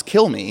Dobbs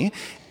kill me.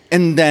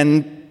 And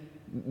then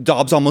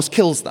Dobbs almost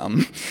kills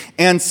them.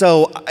 And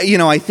so,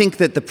 I think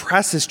that the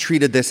press has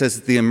treated this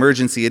as the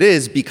emergency it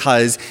is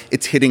because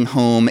it's hitting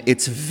home,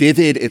 it's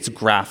vivid, it's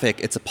graphic,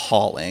 it's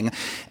appalling.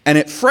 And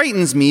it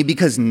frightens me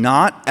because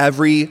not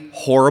every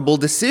horrible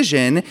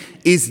decision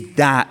is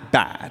that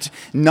bad.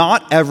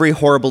 Not every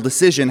horrible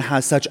decision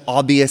has such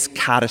obvious,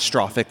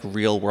 catastrophic,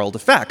 real-world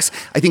effects.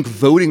 I think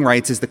voting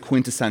rights is the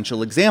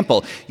quintessential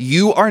example.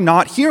 You are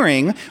not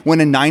hearing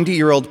when a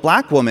 90-year-old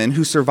black woman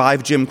who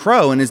survived Jim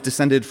Crow and is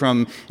descended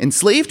from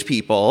enslaved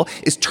people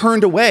is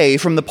turned away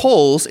from the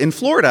polls in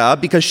Florida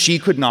because she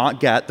could not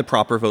get the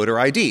proper voter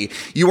ID.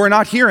 You are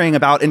not hearing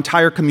about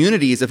entire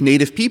communities of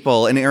Native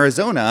people in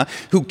Arizona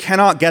who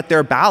cannot get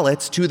their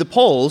ballots to the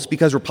polls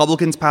because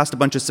Republicans passed a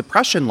bunch of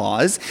suppression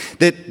laws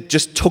that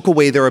just took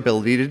away their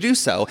ability to do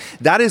so.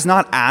 That is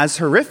not as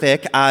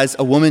horrific as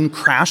a woman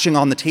crashing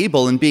on the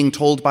table and being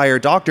told by her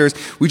doctors,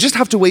 we just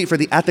have to wait for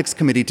the ethics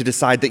committee to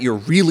decide that you're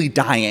really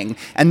dying,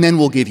 and then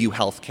we'll give you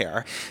health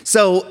care.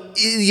 So,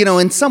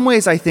 in some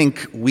ways, I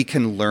think we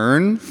can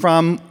learn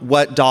from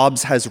what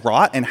Dobbs has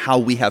wrought and how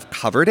we have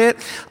covered it.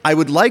 I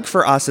would like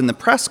for us in the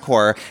press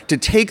corps to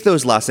take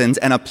those lessons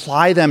and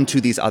apply them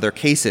to these other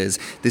cases.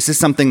 This is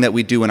something that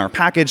we do in our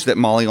package that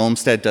Molly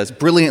Olmstead does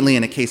brilliantly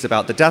in a case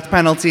about the death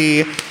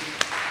penalty.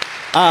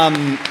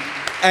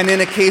 And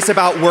in a case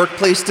about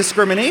workplace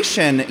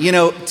discrimination,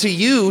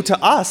 to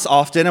us,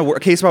 often a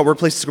case about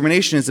workplace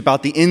discrimination is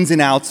about the ins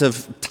and outs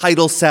of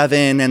Title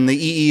VII and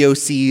the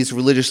EEOC's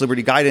religious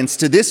liberty guidance.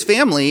 To this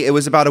family, it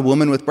was about a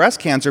woman with breast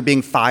cancer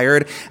being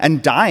fired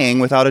and dying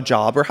without a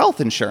job or health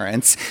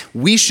insurance.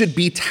 We should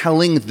be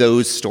telling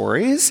those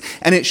stories,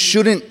 and it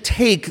shouldn't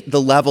take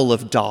the level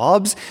of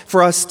Dobbs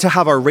for us to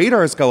have our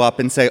radars go up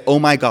and say, oh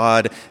my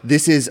God,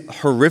 this is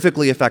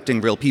horrifically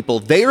affecting real people.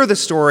 They are the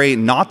story,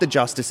 not the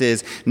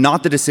justices,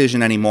 not the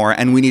decision anymore,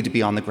 and we need to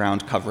be on the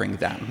ground covering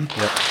them.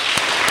 Yep.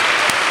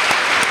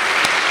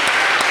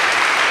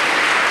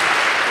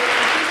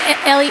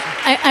 Ellie,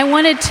 I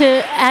wanted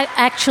to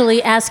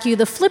actually ask you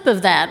the flip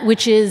of that,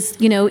 which is,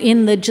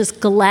 in the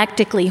just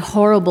galactically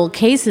horrible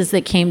cases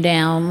that came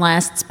down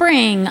last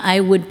spring, I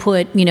would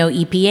put,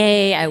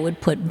 EPA, I would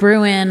put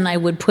Bruin, I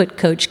would put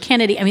Coach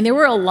Kennedy. I mean, there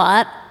were a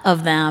lot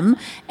of them,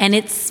 and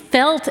it's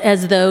felt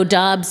as though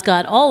Dobbs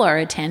got all our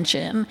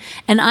attention.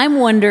 And I'm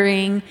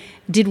wondering,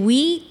 did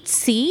we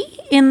see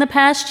in the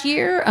past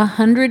year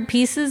 100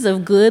 pieces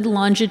of good,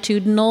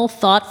 longitudinal,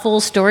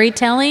 thoughtful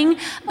storytelling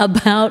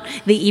about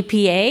the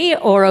EPA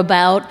or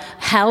about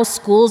how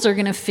schools are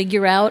going to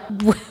figure out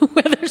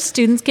whether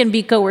students can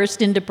be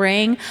coerced into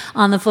praying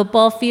on the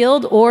football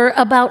field, or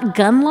about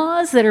gun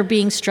laws that are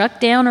being struck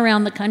down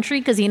around the country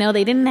because, they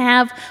didn't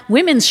have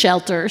women's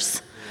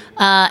shelters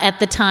at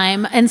the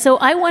time? And so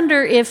I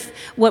wonder if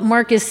what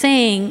Mark is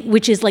saying,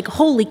 which is like,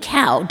 holy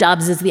cow,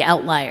 Dobbs is the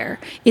outlier,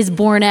 is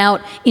borne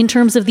out in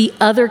terms of the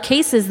other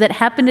cases that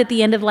happened at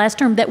the end of last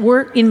term that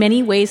were in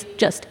many ways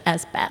just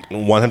as bad.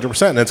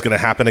 100%. And it's going to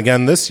happen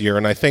again this year.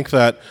 And I think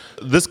that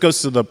this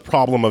goes to the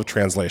problem of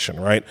translation,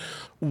 right?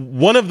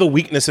 One of the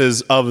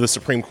weaknesses of the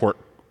Supreme Court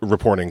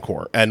reporting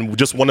corps, and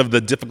just one of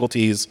the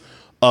difficulties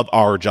of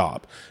our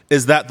job,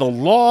 is that the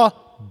law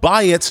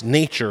by its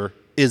nature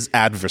is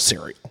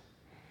adversarial,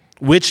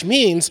 which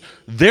means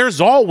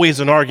there's always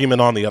an argument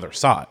on the other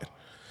side.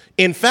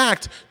 In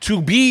fact,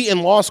 to be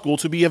in law school,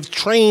 to be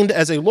trained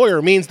as a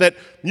lawyer, means that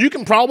you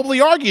can probably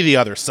argue the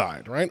other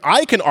side, right?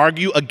 I can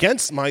argue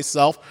against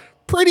myself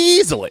pretty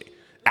easily,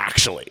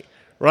 actually,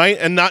 right?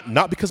 And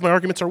not because my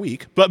arguments are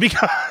weak, but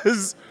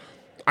because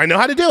I know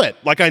how to do it.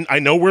 Like I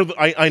know where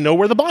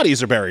the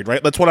bodies are buried,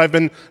 right? That's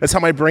how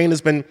my brain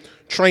has been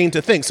trained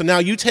to think. So now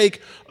you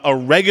take a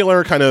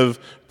regular kind of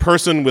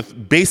person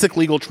with basic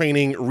legal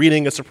training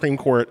reading a Supreme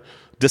Court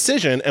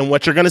decision, and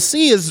what you're going to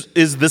see is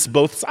this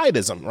both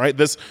sidism, right?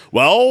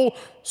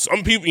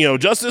 Some people,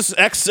 Justice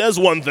X says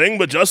one thing,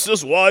 but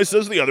Justice Y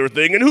says the other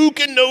thing, and who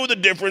can know the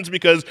difference?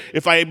 Because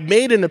if I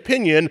made an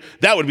opinion,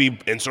 that would be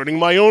inserting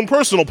my own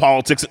personal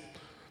politics.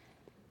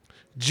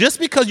 Just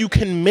because you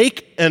can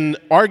make an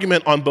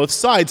argument on both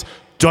sides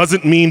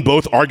doesn't mean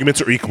both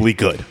arguments are equally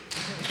good.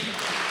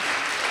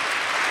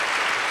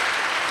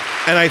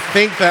 And I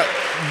think that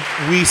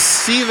we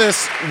see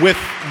this with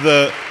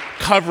the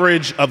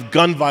coverage of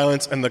gun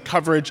violence and the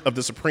coverage of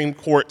the Supreme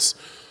Court's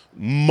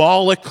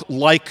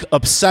Moloch-like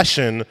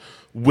obsession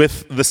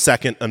with the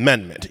Second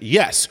Amendment.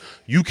 Yes,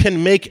 you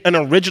can make an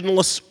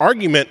originalist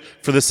argument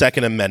for the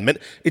Second Amendment.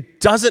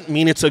 It doesn't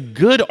mean it's a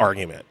good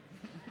argument.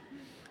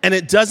 And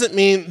it doesn't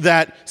mean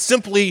that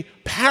simply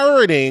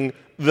parroting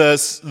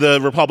the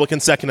Republican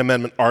Second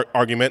Amendment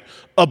argument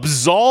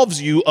absolves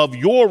you of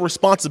your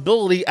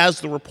responsibility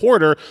as the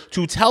reporter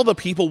to tell the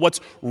people what's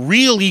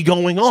really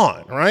going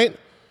on, right?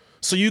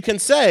 So you can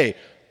say,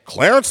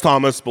 Clarence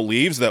Thomas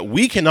believes that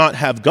we cannot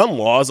have gun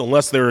laws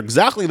unless they're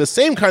exactly the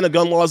same kind of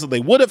gun laws that they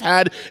would have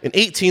had in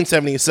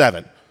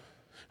 1877.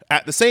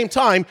 At the same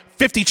time,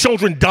 50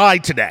 children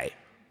died today.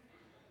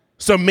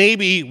 So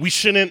maybe we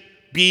shouldn't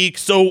be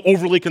so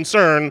overly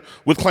concerned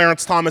with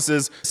Clarence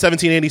Thomas's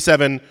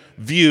 1787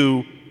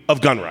 view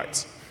of gun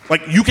rights.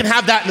 Like, you can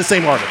have that in the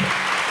same article.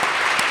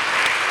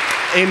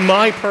 in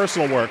my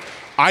personal work,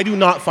 I do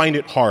not find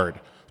it hard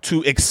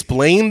to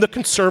explain the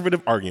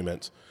conservative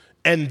argument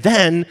and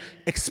then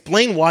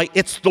explain why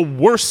it's the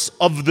worst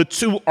of the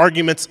two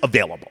arguments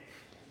available.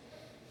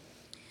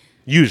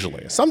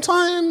 Usually.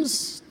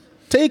 Sometimes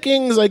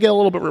takings, I get a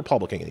little bit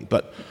Republican-y,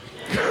 but...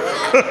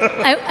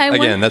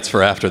 Again, that's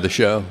for after the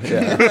show.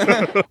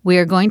 Yeah. We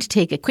are going to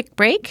take a quick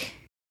break.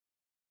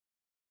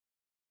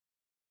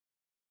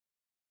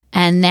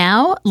 And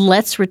now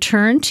let's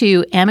return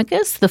to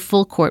Amicus, the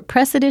full court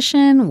press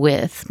edition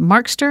with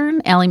Mark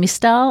Stern, Ali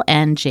Mistal,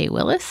 and Jay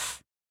Willis.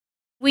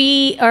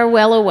 We are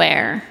well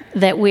aware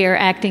that we are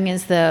acting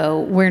as though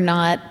we're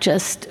not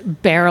just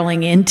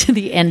barreling into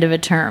the end of a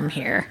term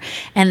here,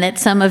 and that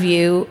some of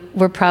you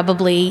were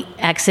probably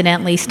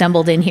accidentally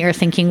stumbled in here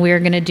thinking we were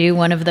going to do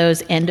one of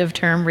those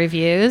end-of-term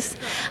reviews,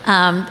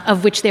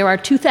 of which there are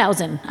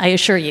 2,000, I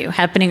assure you,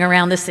 happening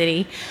around the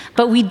city.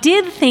 But we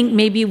did think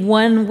maybe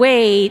one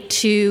way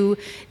to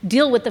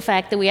deal with the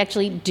fact that we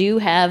actually do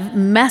have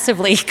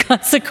massively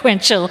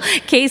consequential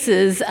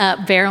cases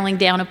barreling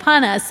down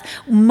upon us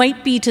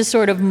might be to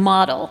sort of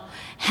model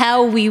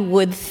how we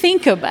would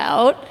think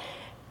about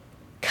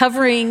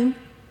covering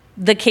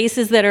the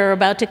cases that are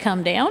about to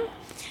come down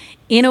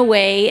in a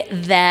way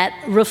that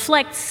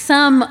reflects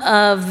some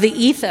of the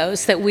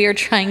ethos that we are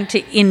trying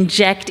to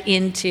inject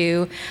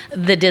into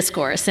the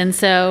discourse. And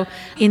so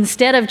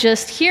instead of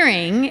just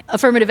hearing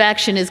affirmative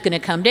action is going to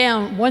come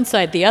down, one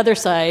side, the other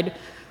side,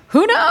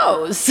 who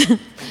knows?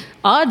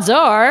 Odds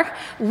are,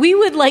 we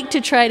would like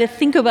to try to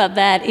think about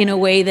that in a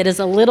way that is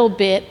a little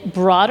bit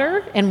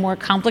broader and more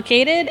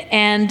complicated.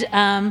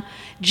 And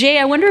Jay,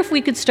 I wonder if we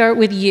could start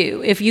with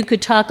you. If you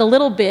could talk a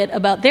little bit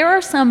about, there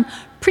are some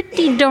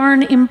pretty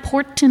darn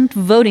important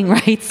voting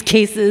rights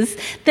cases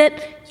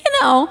that,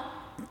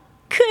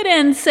 could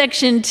end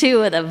Section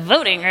 2 of the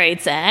Voting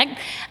Rights Act.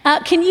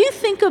 Can you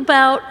think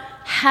about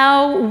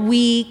how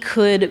we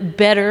could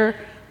better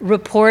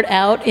report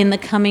out in the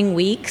coming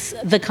weeks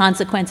the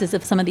consequences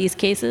of some of these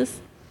cases?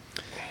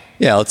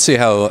 Yeah, let's see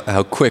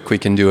how quick we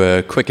can do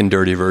a quick and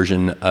dirty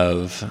version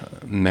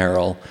of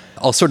Merrill.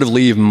 I'll sort of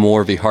leave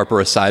Moore v. Harper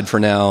aside for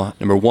now.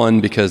 Number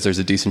one, because there's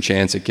a decent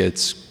chance it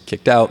gets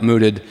kicked out,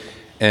 mooted.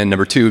 And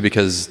number two,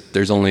 because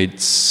there's only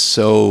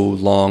so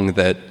long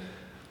that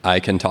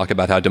I can talk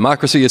about how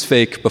democracy is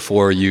fake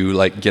before you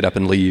get up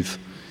and leave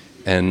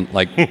and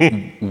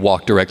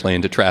walk directly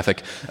into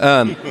traffic.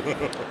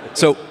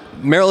 So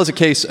Merrill is a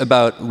case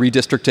about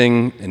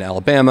redistricting in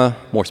Alabama.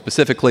 More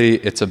specifically,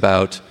 it's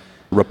about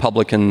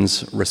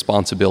Republicans'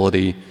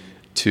 responsibility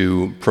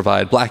to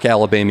provide black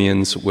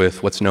Alabamians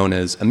with what's known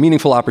as a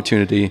meaningful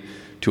opportunity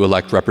to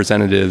elect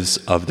representatives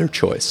of their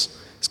choice.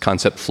 This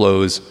concept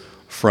flows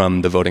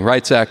from the Voting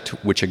Rights Act,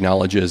 which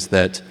acknowledges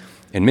that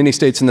in many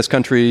states in this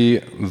country,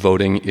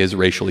 voting is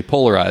racially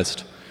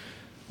polarized.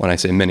 When I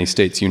say many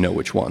states, you know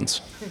which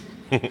ones.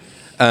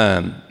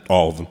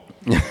 All of them.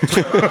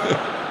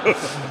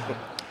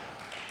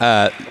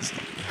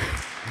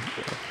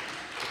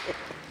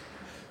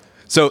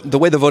 So the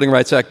way the Voting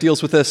Rights Act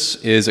deals with this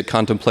is it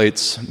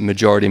contemplates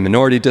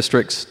majority-minority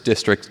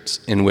districts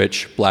in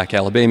which black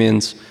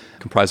Alabamians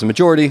comprise a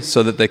majority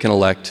so that they can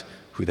elect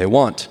who they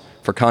want.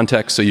 For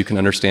context, so you can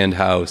understand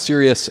how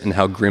serious and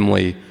how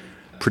grimly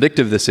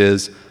predictive this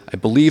is, I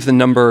believe the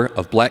number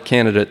of black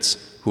candidates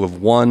who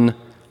have won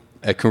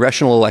a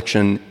congressional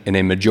election in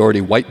a majority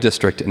white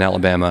district in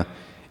Alabama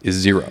is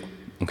 0,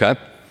 okay?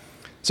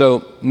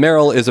 So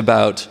Merrill is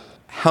about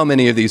how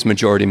many of these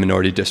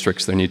majority-minority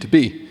districts there need to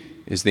be.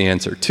 Is the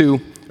answer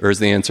 2 or is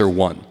the answer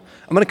 1?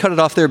 I'm going to cut it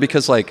off there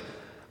because, I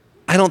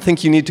don't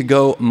think you need to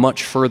go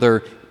much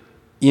further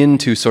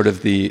into sort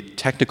of the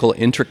technical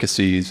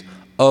intricacies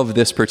of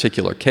this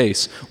particular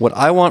case. What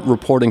I want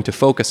reporting to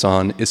focus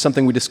on is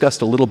something we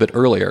discussed a little bit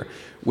earlier,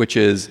 which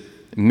is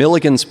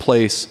Milligan's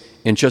place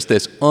in just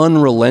this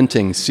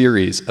unrelenting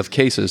series of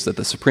cases that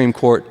the Supreme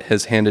Court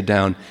has handed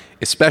down,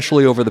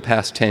 especially over the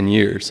past 10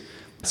 years,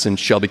 since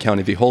Shelby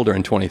County v. Holder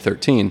in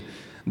 2013,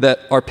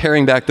 that are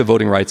paring back the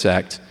Voting Rights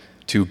Act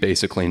to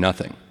basically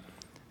nothing.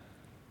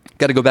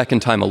 Got to go back in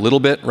time a little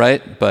bit,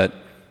 right? But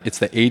it's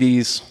the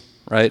 80s,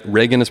 right?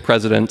 Reagan is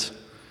president.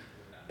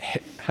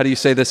 How do you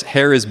say this?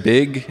 Hair is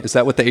big? Is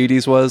that what the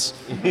 80s was?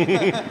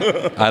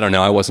 I don't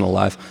know. I wasn't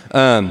alive.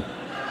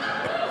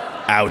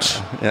 Ouch.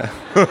 Yeah.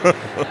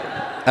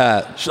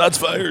 Shots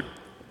fired.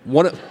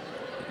 One of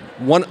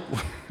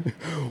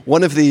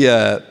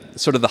the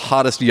sort of the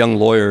hottest young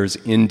lawyers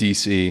in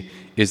D.C.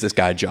 is this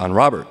guy, John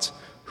Roberts,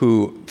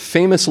 who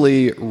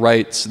famously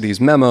writes these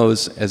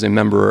memos as a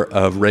member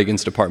of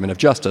Reagan's Department of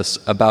Justice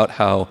about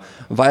how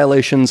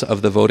violations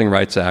of the Voting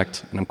Rights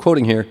Act, and I'm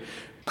quoting here,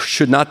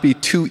 should not be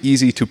too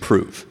easy to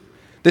prove.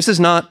 This is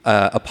not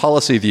a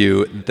policy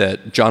view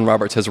that John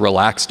Roberts has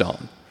relaxed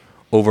on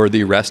over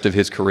the rest of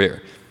his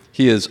career.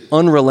 He is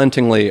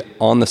unrelentingly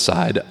on the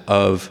side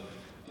of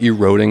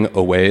eroding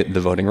away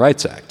the Voting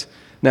Rights Act.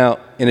 Now,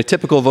 in a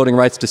typical voting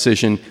rights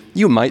decision,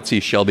 you might see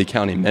Shelby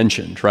County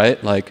mentioned,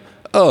 right?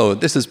 oh,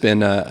 this has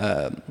been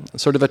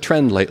sort of a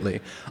trend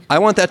lately. I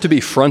want that to be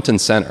front and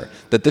center,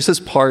 that this is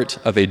part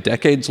of a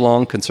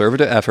decades-long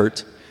conservative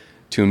effort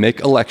to make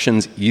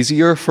elections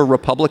easier for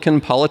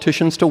Republican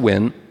politicians to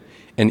win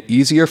and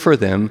easier for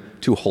them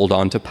to hold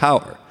on to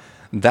power.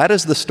 That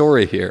is the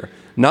story here,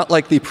 not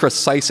like the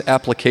precise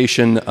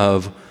application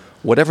of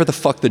whatever the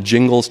fuck the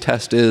Jingles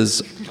test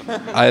is.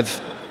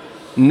 I've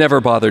never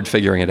bothered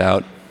figuring it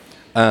out.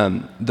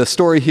 The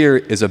story here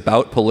is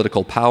about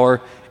political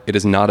power. It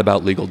is not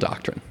about legal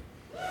doctrine.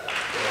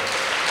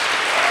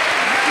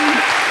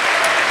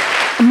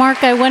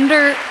 Mark, I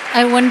wonder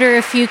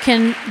if you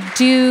can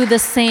do the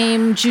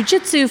same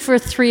jujitsu for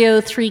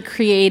 303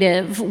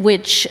 Creative,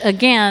 which,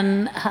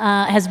 again,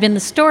 has been the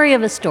story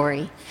of a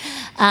story.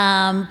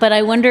 But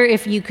I wonder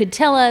if you could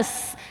tell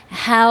us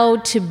how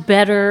to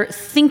better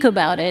think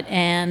about it,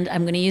 and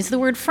I'm going to use the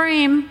word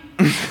frame,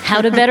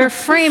 how to better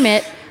frame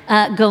it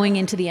going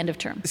into the end of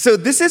term. So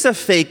this is a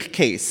fake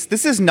case.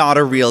 This is not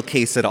a real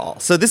case at all.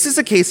 So this is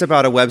a case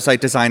about a website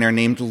designer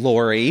named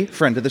Lori,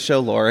 friend of the show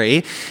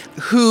Lori,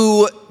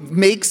 who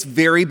makes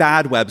very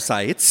bad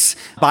websites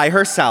by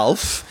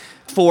herself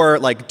for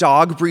like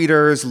dog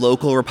breeders,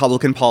 local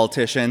Republican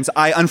politicians.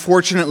 I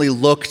unfortunately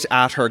looked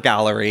at her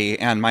gallery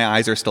and my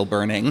eyes are still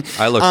burning.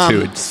 I look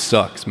too. It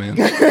sucks, man.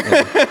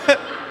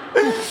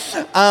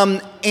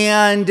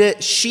 And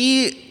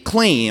she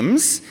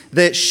claims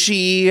that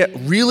she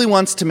really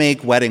wants to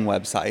make wedding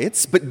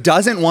websites, but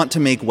doesn't want to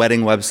make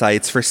wedding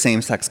websites for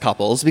same-sex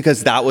couples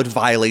because that would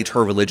violate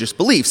her religious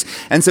beliefs.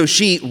 And so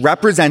she,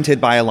 represented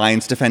by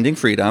Alliance Defending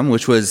Freedom,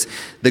 which was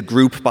the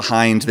group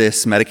behind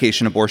this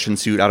medication abortion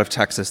suit out of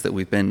Texas that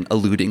we've been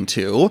alluding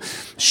to,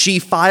 she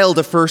filed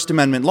a First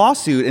Amendment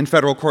lawsuit in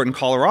federal court in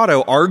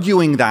Colorado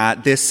arguing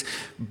that this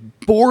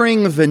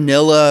boring,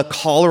 vanilla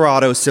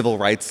Colorado civil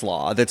rights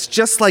law that's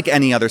just like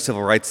any other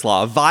civil rights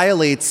law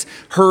violates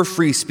her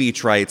free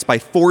speech rights by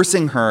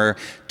forcing her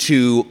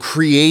to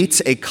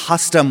create a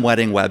custom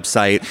wedding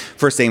website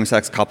for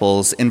same-sex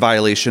couples in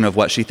violation of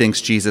what she thinks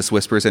Jesus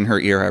whispers in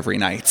her ear every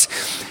night.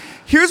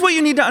 Here's what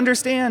you need to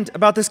understand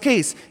about this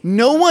case.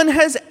 No one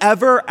has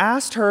ever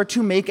asked her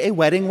to make a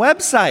wedding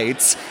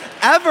website.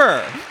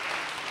 Ever.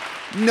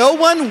 No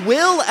one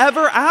will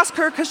ever ask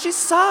her because she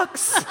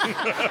sucks.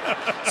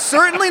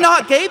 Certainly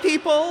not gay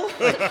people.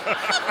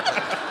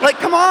 Like,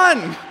 come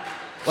on.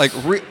 Like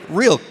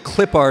real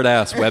clip art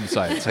ass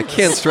websites. I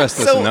can't stress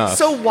this enough.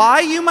 So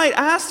why, you might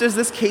ask, does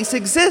this case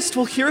exist?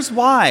 Well, here's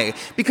why.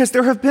 Because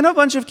there have been a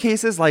bunch of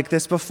cases like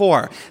this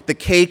before. The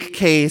cake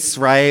case,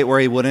 right, where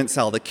he wouldn't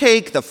sell the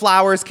cake. The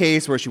flowers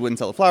case, where she wouldn't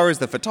sell the flowers.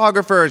 The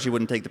photographer, she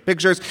wouldn't take the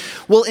pictures.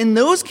 Well, in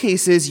those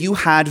cases, you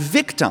had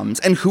victims.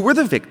 And who were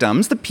the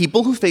victims? The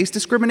people who faced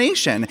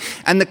discrimination.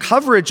 And the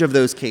coverage of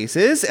those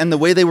cases and the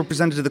way they were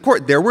presented to the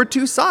court, there were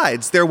two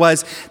sides. There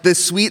was the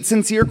sweet,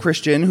 sincere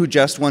Christian who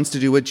just wants to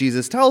do what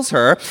Jesus tells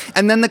her,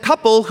 and then the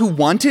couple who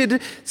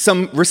wanted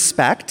some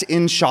respect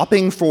in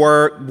shopping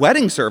for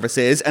wedding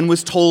services and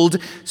was told,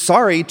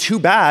 sorry, too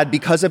bad,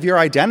 because of your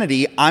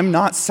identity, I'm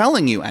not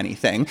selling you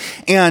anything.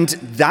 And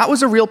that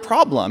was a real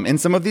problem in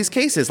some of these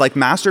cases. Like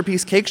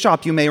Masterpiece Cake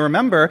Shop, you may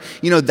remember,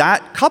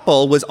 that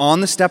couple was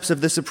on the steps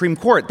of the Supreme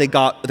Court. They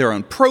got their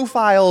own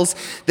profiles.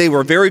 They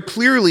were very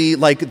clearly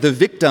like the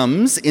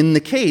victims in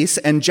the case,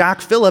 and Jack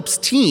Phillips'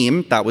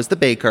 team, that was the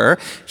baker,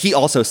 he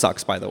also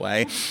sucks, by the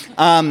way,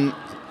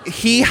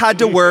 he had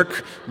to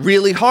work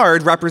really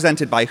hard,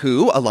 represented by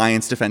who?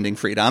 Alliance Defending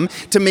Freedom,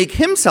 to make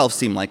himself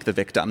seem like the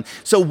victim.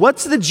 So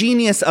what's the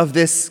genius of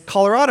this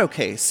Colorado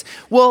case?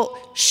 Well,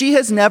 she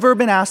has never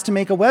been asked to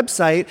make a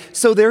website,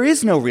 so there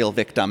is no real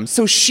victim.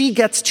 So she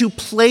gets to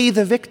play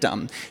the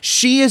victim.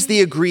 She is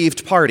the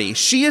aggrieved party.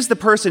 She is the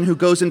person who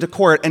goes into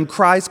court and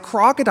cries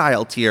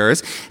crocodile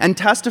tears and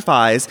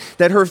testifies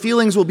that her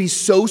feelings will be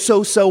so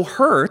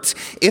hurt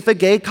if a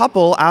gay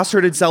couple asks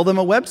her to sell them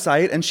a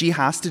website and she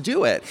has to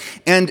do it.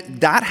 And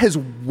that has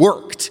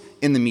worked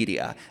in the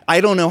media.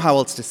 I don't know how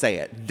else to say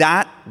it.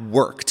 That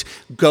worked.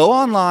 Go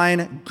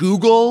online,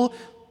 Google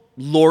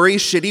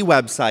Lori's shitty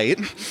website,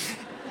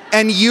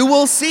 and you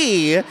will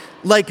see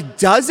like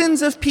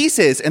dozens of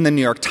pieces in the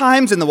New York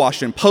Times, in the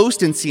Washington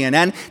Post, and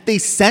CNN. They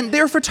sent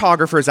their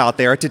photographers out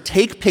there to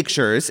take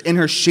pictures in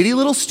her shitty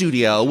little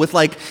studio with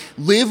like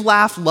live,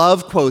 laugh,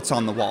 love quotes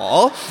on the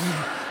wall.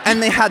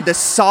 And they had the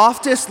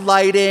softest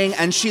lighting,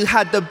 and she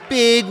had the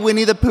big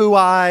Winnie the Pooh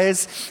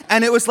eyes.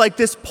 And it was like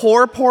this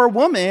poor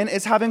woman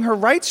is having her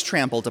rights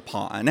trampled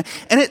upon.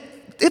 And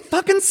it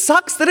fucking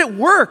sucks that it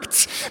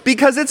worked,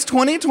 because it's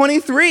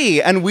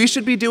 2023 and we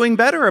should be doing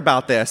better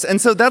about this. And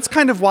so that's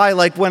kind of why,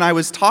 like, when I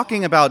was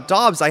talking about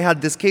Dobbs, I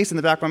had this case in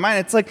the back of my mind.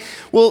 It's like,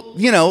 well,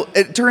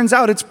 it turns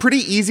out it's pretty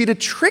easy to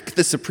trick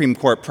the Supreme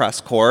Court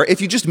press corps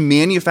if you just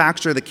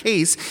manufacture the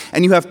case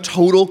and you have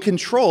total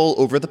control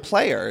over the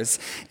players.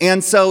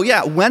 And so,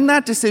 yeah, when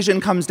that decision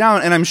comes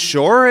down, and I'm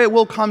sure it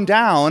will come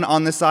down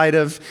on the side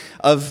of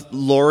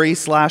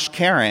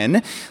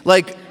Lori/Karen,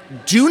 like,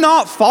 do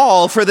not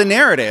fall for the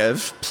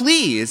narrative,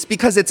 please,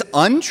 because it's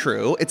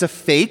untrue, it's a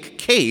fake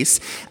case,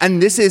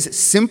 and this is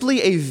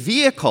simply a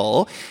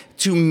vehicle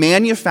to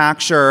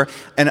manufacture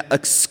an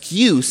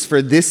excuse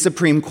for this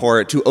Supreme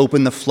Court to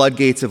open the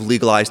floodgates of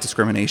legalized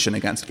discrimination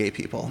against gay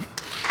people.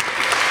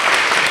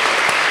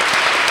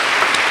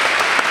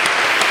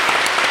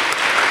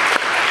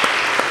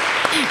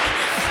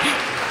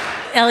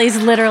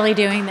 Ellie's literally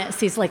doing this.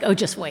 He's like, oh,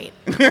 just wait.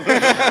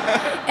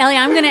 Ellie,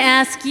 I'm going to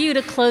ask you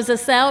to close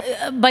us out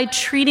by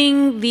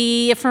treating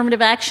the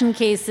affirmative action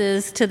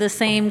cases to the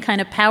same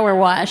kind of power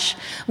wash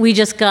we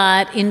just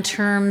got in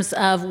terms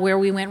of where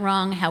we went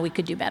wrong, how we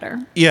could do better.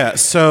 Yeah,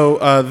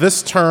 so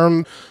this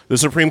term, the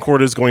Supreme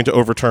Court is going to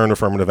overturn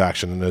affirmative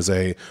action. It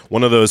is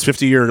one of those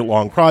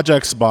 50-year-long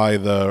projects by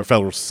the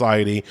Federal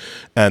Society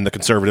and the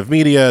conservative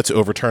media to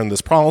overturn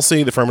this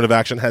policy. The affirmative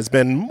action has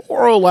been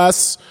more or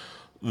less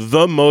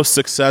the most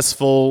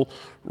successful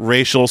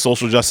racial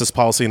social justice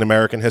policy in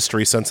American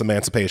history since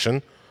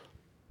emancipation.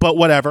 But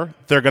whatever,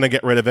 they're going to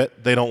get rid of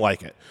it. They don't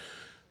like it.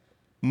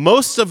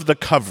 Most of the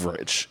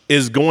coverage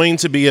is going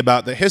to be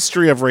about the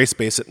history of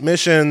race-based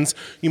admissions.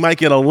 You might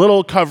get a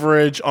little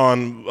coverage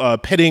on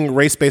pitting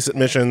race-based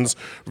admissions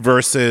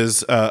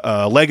versus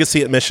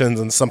legacy admissions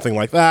and something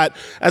like that.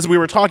 As we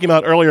were talking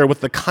about earlier with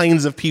the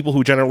kinds of people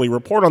who generally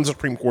report on the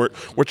Supreme Court,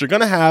 what you're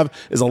going to have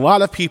is a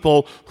lot of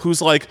people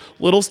who's like,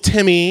 little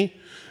Timmy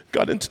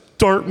got into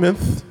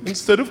Dartmouth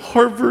instead of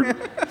Harvard,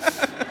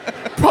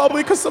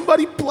 probably because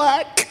somebody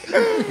black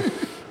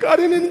got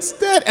in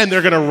instead. And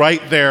they're going to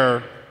write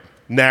their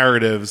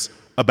narratives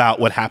about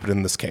what happened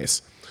in this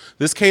case.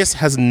 This case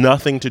has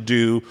nothing to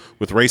do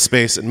with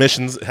race-based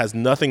admissions. It has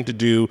nothing to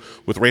do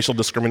with racial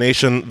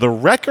discrimination. The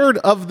record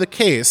of the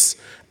case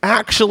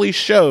actually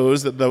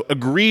shows that the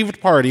aggrieved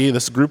party,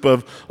 this group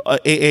of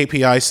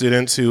AAPI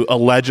students who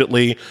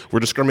allegedly were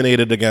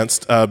discriminated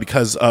against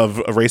because of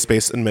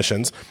race-based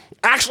admissions,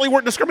 actually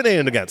weren't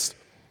discriminated against.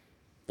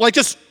 Like,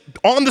 just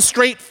on the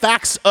straight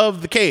facts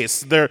of the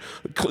case. The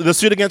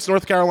suit against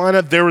North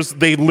Carolina,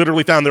 they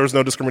literally found there was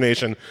no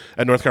discrimination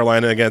at North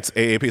Carolina against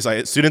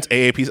AAPI students.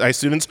 AAPI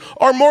students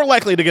are more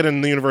likely to get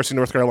into the University of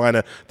North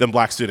Carolina than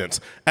black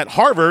students. At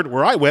Harvard,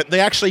 where I went,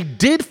 they actually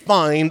did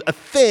find a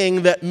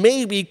thing that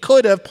maybe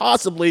could have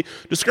possibly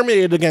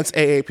discriminated against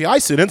AAPI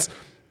students.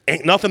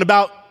 Ain't nothing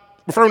about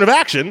affirmative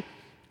action.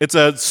 It's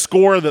a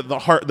score that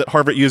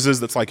Harvard uses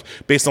that's like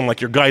based on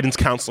like your guidance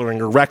counselor and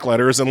your rec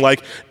letters, and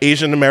like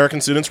Asian American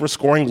students were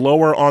scoring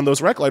lower on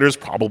those rec letters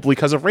probably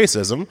because of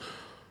racism.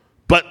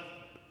 But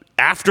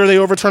after they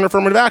overturn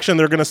affirmative action,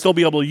 they're going to still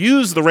be able to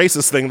use the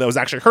racist thing that was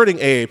actually hurting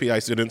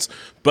AAPI students,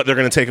 but they're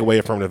going to take away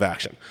affirmative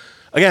action.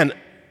 Again,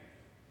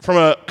 from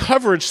a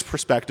coverage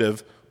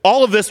perspective,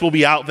 all of this will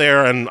be out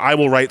there, and I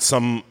will write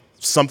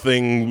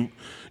something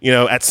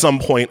at some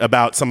point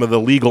about some of the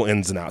legal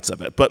ins and outs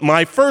of it. But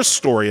my first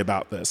story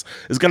about this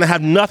is going to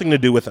have nothing to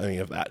do with any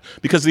of that,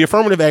 because the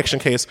affirmative action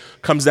case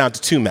comes down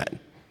to two men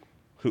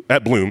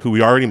at Bloom, who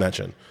we already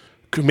mentioned,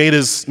 who made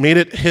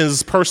it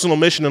his personal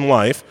mission in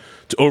life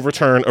to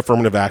overturn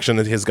affirmative action.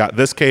 And he's got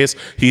this case.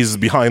 He's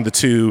behind the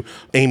two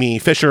Amy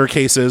Fisher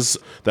cases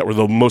that were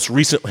the most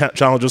recent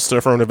challenges to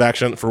affirmative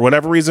action. For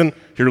whatever reason,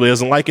 he really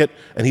doesn't like it,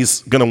 and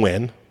he's going to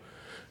win.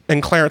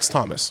 And Clarence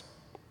Thomas.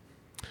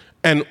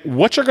 And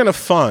what you're going to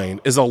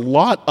find is a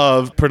lot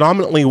of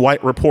predominantly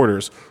white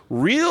reporters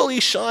really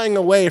shying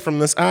away from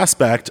this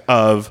aspect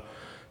of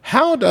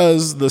how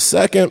does the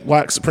second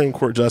black Supreme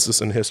Court justice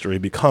in history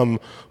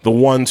become the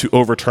one to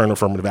overturn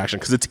affirmative action?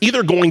 Because it's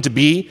either going to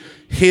be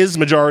his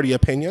majority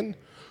opinion,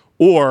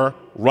 or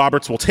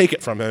Roberts will take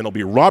it from him, and it'll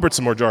be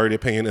Roberts' majority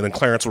opinion, and then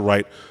Clarence will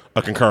write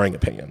a concurring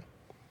opinion.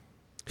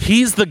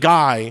 He's the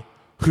guy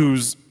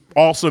who's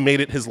also made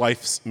it his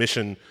life's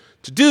mission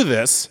to do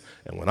this,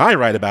 and when I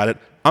write about it,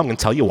 I'm going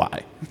to tell you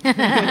why.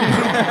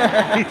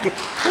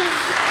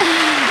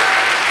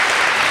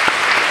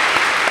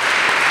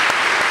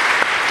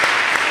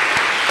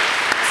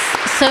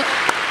 So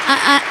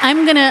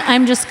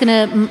I'm just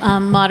gonna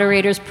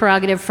moderator's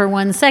prerogative for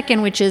 1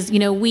 second, which is,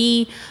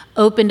 we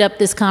opened up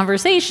this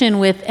conversation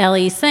with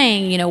Ellie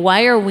saying,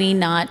 why are we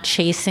not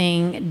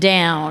chasing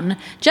down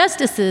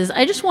justices?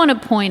 I just want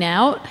to point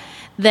out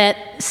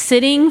that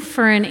sitting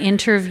for an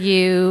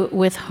interview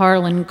with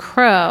Harlan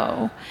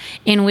Crow,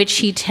 in which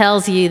he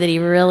tells you that he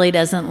really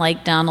doesn't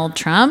like Donald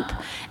Trump,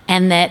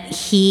 and that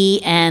he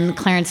and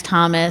Clarence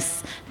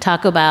Thomas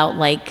talk about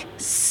like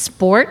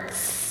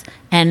sports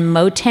and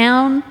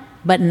Motown,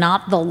 but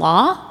not the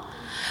law,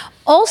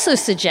 also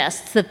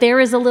suggests that there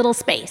is a little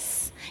space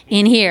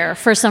in here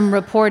for some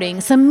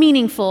reporting, some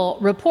meaningful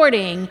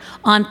reporting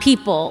on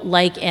people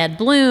like Ed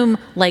Bloom,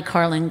 like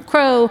Harlan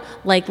Crow,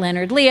 like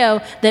Leonard Leo,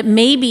 that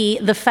maybe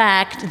the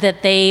fact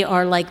that they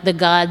are like the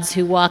gods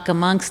who walk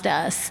amongst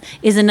us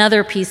is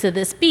another piece of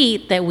this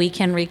beat that we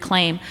can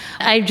reclaim.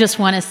 I just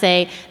want to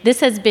say this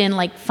has been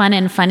like fun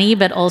and funny,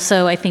 but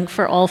also I think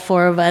for all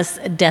four of us,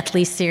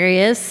 deathly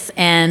serious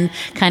and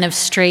kind of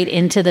straight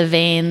into the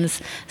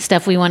veins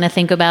stuff we want to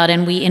think about.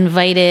 And we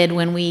invited,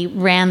 when we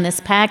ran this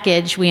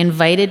package, we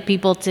invited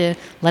people to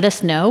let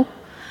us know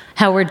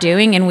how we're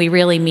doing, and we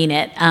really mean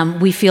it.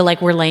 We feel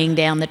like we're laying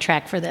down the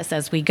track for this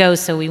as we go,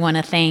 so we want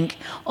to thank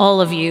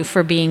all of you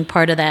for being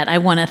part of that. I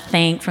want to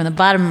thank, from the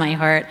bottom of my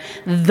heart,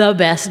 the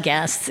best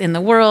guests in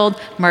the world,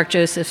 Mark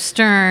Joseph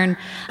Stern,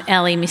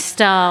 Ali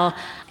Mistal,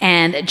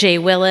 and Jay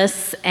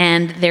Willis,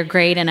 and they're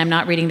great, and I'm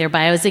not reading their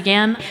bios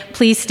again.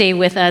 Please stay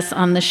with us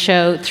on the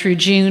show through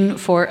June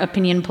for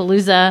Opinion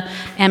Palooza.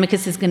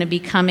 Amicus is going to be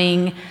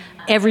coming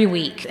every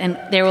week, and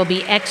there will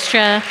be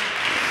extra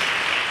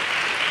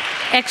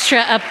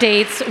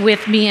updates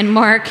with me and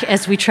Mark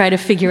as we try to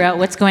figure out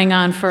what's going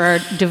on for our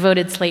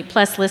devoted Slate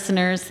Plus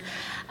listeners.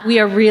 We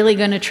are really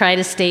going to try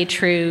to stay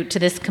true to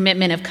this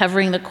commitment of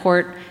covering the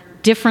court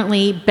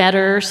differently,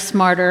 better,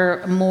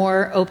 smarter,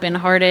 more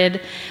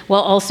open-hearted,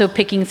 while also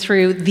picking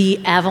through the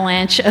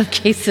avalanche of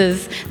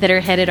cases that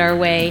are headed our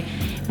way.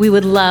 We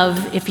would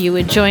love if you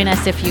would join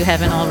us if you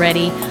haven't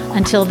already.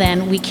 Until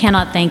then, we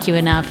cannot thank you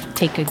enough.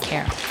 Take good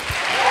care.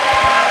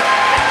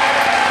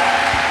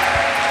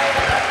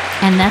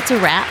 And that's a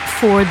wrap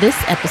for this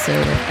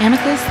episode of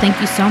Amicus. Thank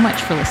you so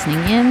much for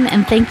listening in,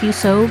 and thank you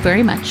so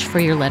very much for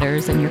your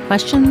letters and your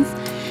questions.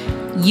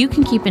 You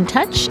can keep in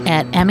touch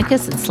at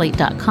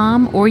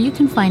amicus@slate.com, or you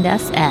can find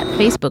us at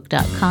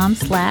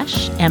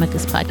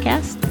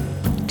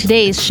facebook.com/amicuspodcast.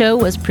 Today's show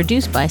was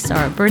produced by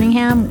Sarah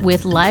Birmingham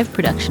with live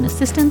production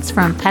assistance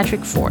from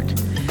Patrick Fort.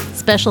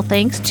 Special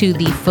thanks to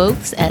the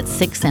folks at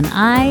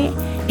 6&I.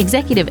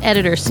 Executive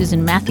editor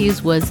Susan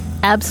Matthews was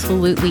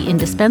absolutely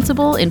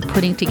indispensable in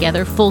putting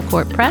together Full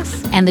Court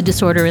Press and the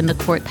Disorder in the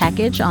Court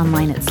package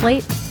online at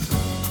Slate.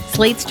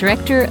 Slate's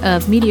Director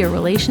of Media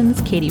Relations,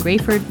 Katie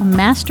Rayford,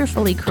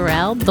 masterfully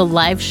corralled the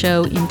live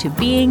show into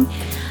being.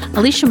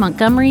 Alicia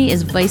Montgomery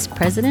is Vice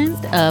President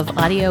of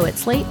Audio at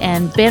Slate,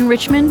 and Ben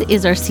Richmond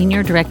is our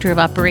Senior Director of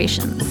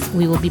Operations.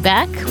 We will be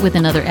back with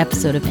another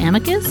episode of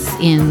Amicus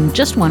in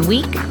just 1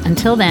 week.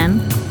 Until then,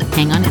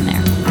 hang on in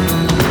there.